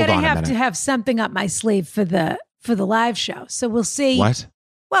going to have to have something up my sleeve for the live show. So we'll see. What?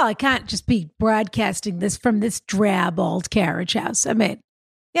 Well, I can't just be broadcasting this from this drab old carriage house. I mean,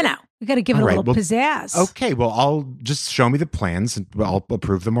 we got to give it a little pizzazz. Okay, well, I'll just show me the plans and I'll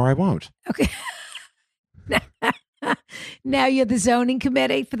approve them or I won't. Okay. Now you're the zoning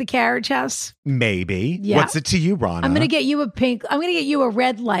committee for the carriage house? Maybe. Yeah. What's it to you, Ronna? I'm going to get you a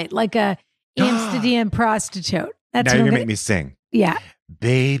red light, like a Amsterdam prostitute. That's now you're going to make me sing. Yeah.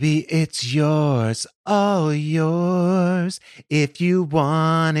 Baby, it's yours, all yours. If you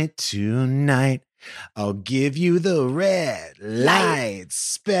want it tonight, I'll give you the red light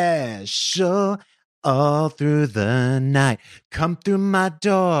special all through the night. Come through my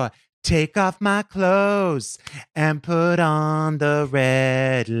door, take off my clothes, and put on the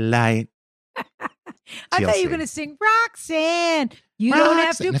red light. I thought you were going to sing Roxanne. You don't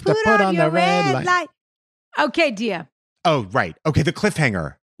have to put on your red light. Okay, dear. Oh, right. Okay, the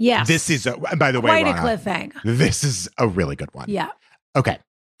cliffhanger. Yes. This is, by the way, quite Ronna, a cliffhanger. This is a really good one. Yeah. Okay.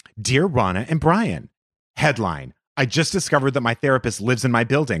 Dear Ronna and Brian, headline, I just discovered that my therapist lives in my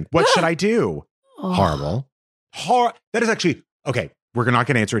building. What should I do? Oh. Horrible. That is actually, okay, we're not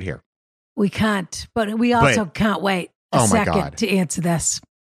going to answer it here. We can't, but we also can't wait a second to answer this.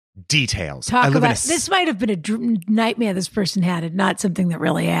 Details. This might have been a nightmare this person had and not something that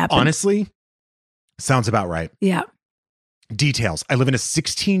really happened. Honestly, sounds about right. Yeah. Details. I live in a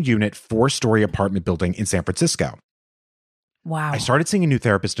 16-unit, 4-story apartment building in San Francisco. Wow. I started seeing a new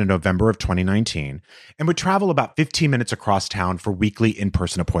therapist in November of 2019 and would travel about 15 minutes across town for weekly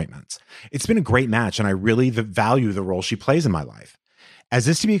in-person appointments. It's been a great match, and I really value the role she plays in my life. As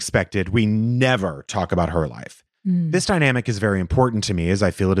is to be expected, we never talk about her life. This dynamic is very important to me as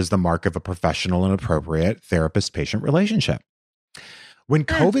I feel it is the mark of a professional and appropriate therapist-patient relationship. When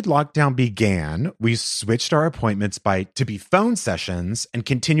COVID lockdown began, we switched our appointments to be phone sessions and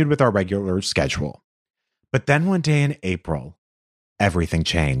continued with our regular schedule. But then one day in April, everything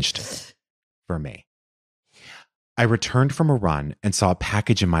changed for me. I returned from a run and saw a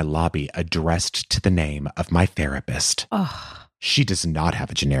package in my lobby addressed to the name of my therapist. Oh. She does not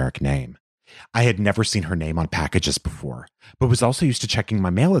have a generic name. I had never seen her name on packages before, but was also used to checking my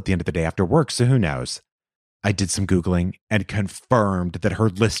mail at the end of the day after work, so who knows? I did some Googling and confirmed that her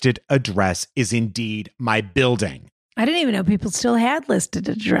listed address is indeed my building. I didn't even know people still had listed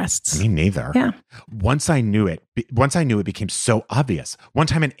addresses. Me neither. Yeah. Once I knew it became so obvious. One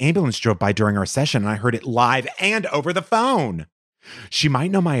time an ambulance drove by during our session and I heard it live and over the phone. She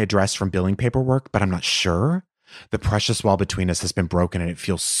might know my address from billing paperwork, but I'm not sure. The precious wall between us has been broken and it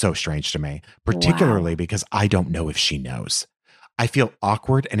feels so strange to me, particularly because I don't know if she knows. I feel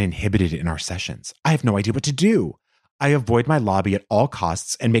awkward and inhibited in our sessions. I have no idea what to do. I avoid my lobby at all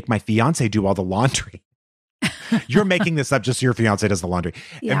costs and make my fiance do all the laundry. You're making this up just so your fiance does the laundry.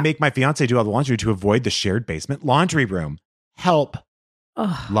 Yeah. And make my fiance do all the laundry to avoid the shared basement laundry room. Help.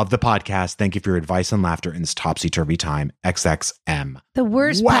 Oh. Love the podcast. Thank you for your advice and laughter in this topsy-turvy time. XXM. The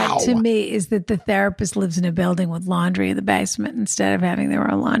worst part to me is that the therapist lives in a building with laundry in the basement instead of having their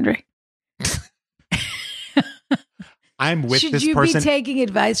own laundry. I'm with Should this you person. Be taking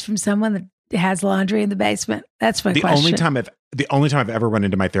advice from someone that has laundry in the basement? That's my question. The only time I've ever run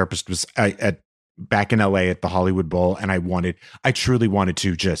into my therapist was back in LA at the Hollywood Bowl, and I truly wanted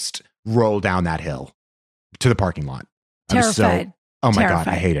to just roll down that hill to the parking lot. Terrified. Oh my God,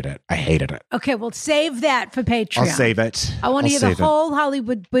 I hated it. Okay, well, save that for Patreon. I'll save it. I want to hear the whole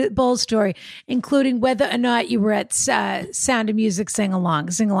Hollywood Bowl story, including whether or not you were at Sound of Music sing along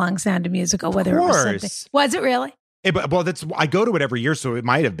Sound of Music, or whether it was something. Was it really? I go to it every year, so it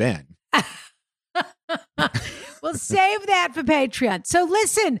might have been. Well, save that for Patreon. So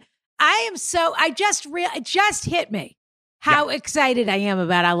listen, it just hit me. how excited I am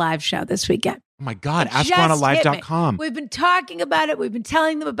about our live show this weekend. Oh my God, AskRanaLive.com. We've been talking about it. We've been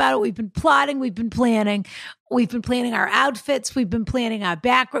telling them about it. We've been plotting. We've been planning. We've been planning our outfits. We've been planning our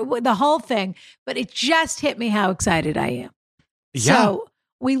background, the whole thing. But it just hit me how excited I am. Yeah. So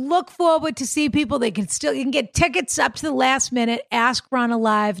we look forward to see people. You can get tickets up to the last minute,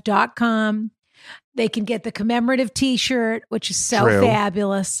 AskRanaLive.com. They can get the commemorative T-shirt, which is so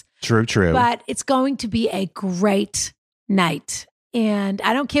fabulous. True. But it's going to be a great night. And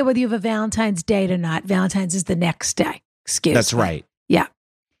I don't care whether you have a Valentine's date or not. Valentine's is the next day. That's right. Yeah.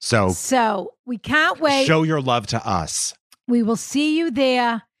 So we can't wait. Show your love to us. We will see you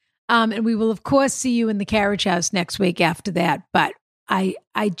there. And we will, of course, see you in the Carriage House next week after that. But I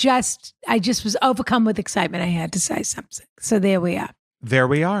just was overcome with excitement. I had to say something. So there we are.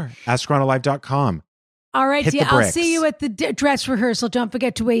 AskRanaLive.com. All right, dear. I'll see you at the dress rehearsal. Don't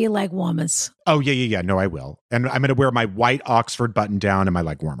forget to wear your leg warmers. Oh, yeah. No, I will. And I'm going to wear my white Oxford button down and my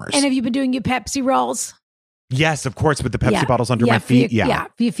leg warmers. And have you been doing your Pepsi rolls? Yes, of course, with the Pepsi bottles under my feet. For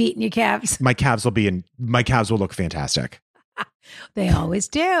your feet and your calves. My calves will look fantastic. They always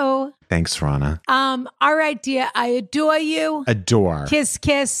do. Thanks, Rana. All right, dear. I adore you. Adore. Kiss,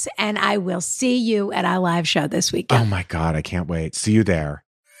 kiss. And I will see you at our live show this weekend. Oh, my God. I can't wait. See you there.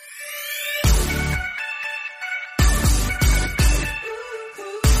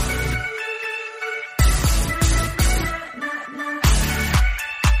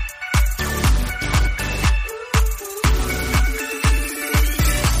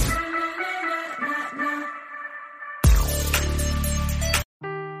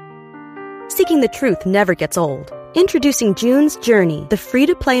 Seeking the truth never gets old. Introducing June's Journey, the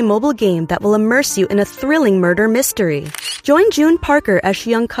free-to-play mobile game that will immerse you in a thrilling murder mystery. Join June Parker as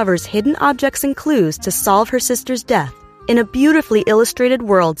she uncovers hidden objects and clues to solve her sister's death in a beautifully illustrated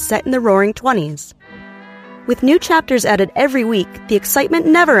world set in the Roaring 20s. With new chapters added every week, the excitement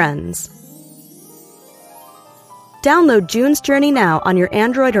never ends. Download June's Journey now on your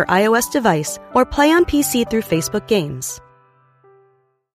Android or iOS device or play on PC through Facebook Games.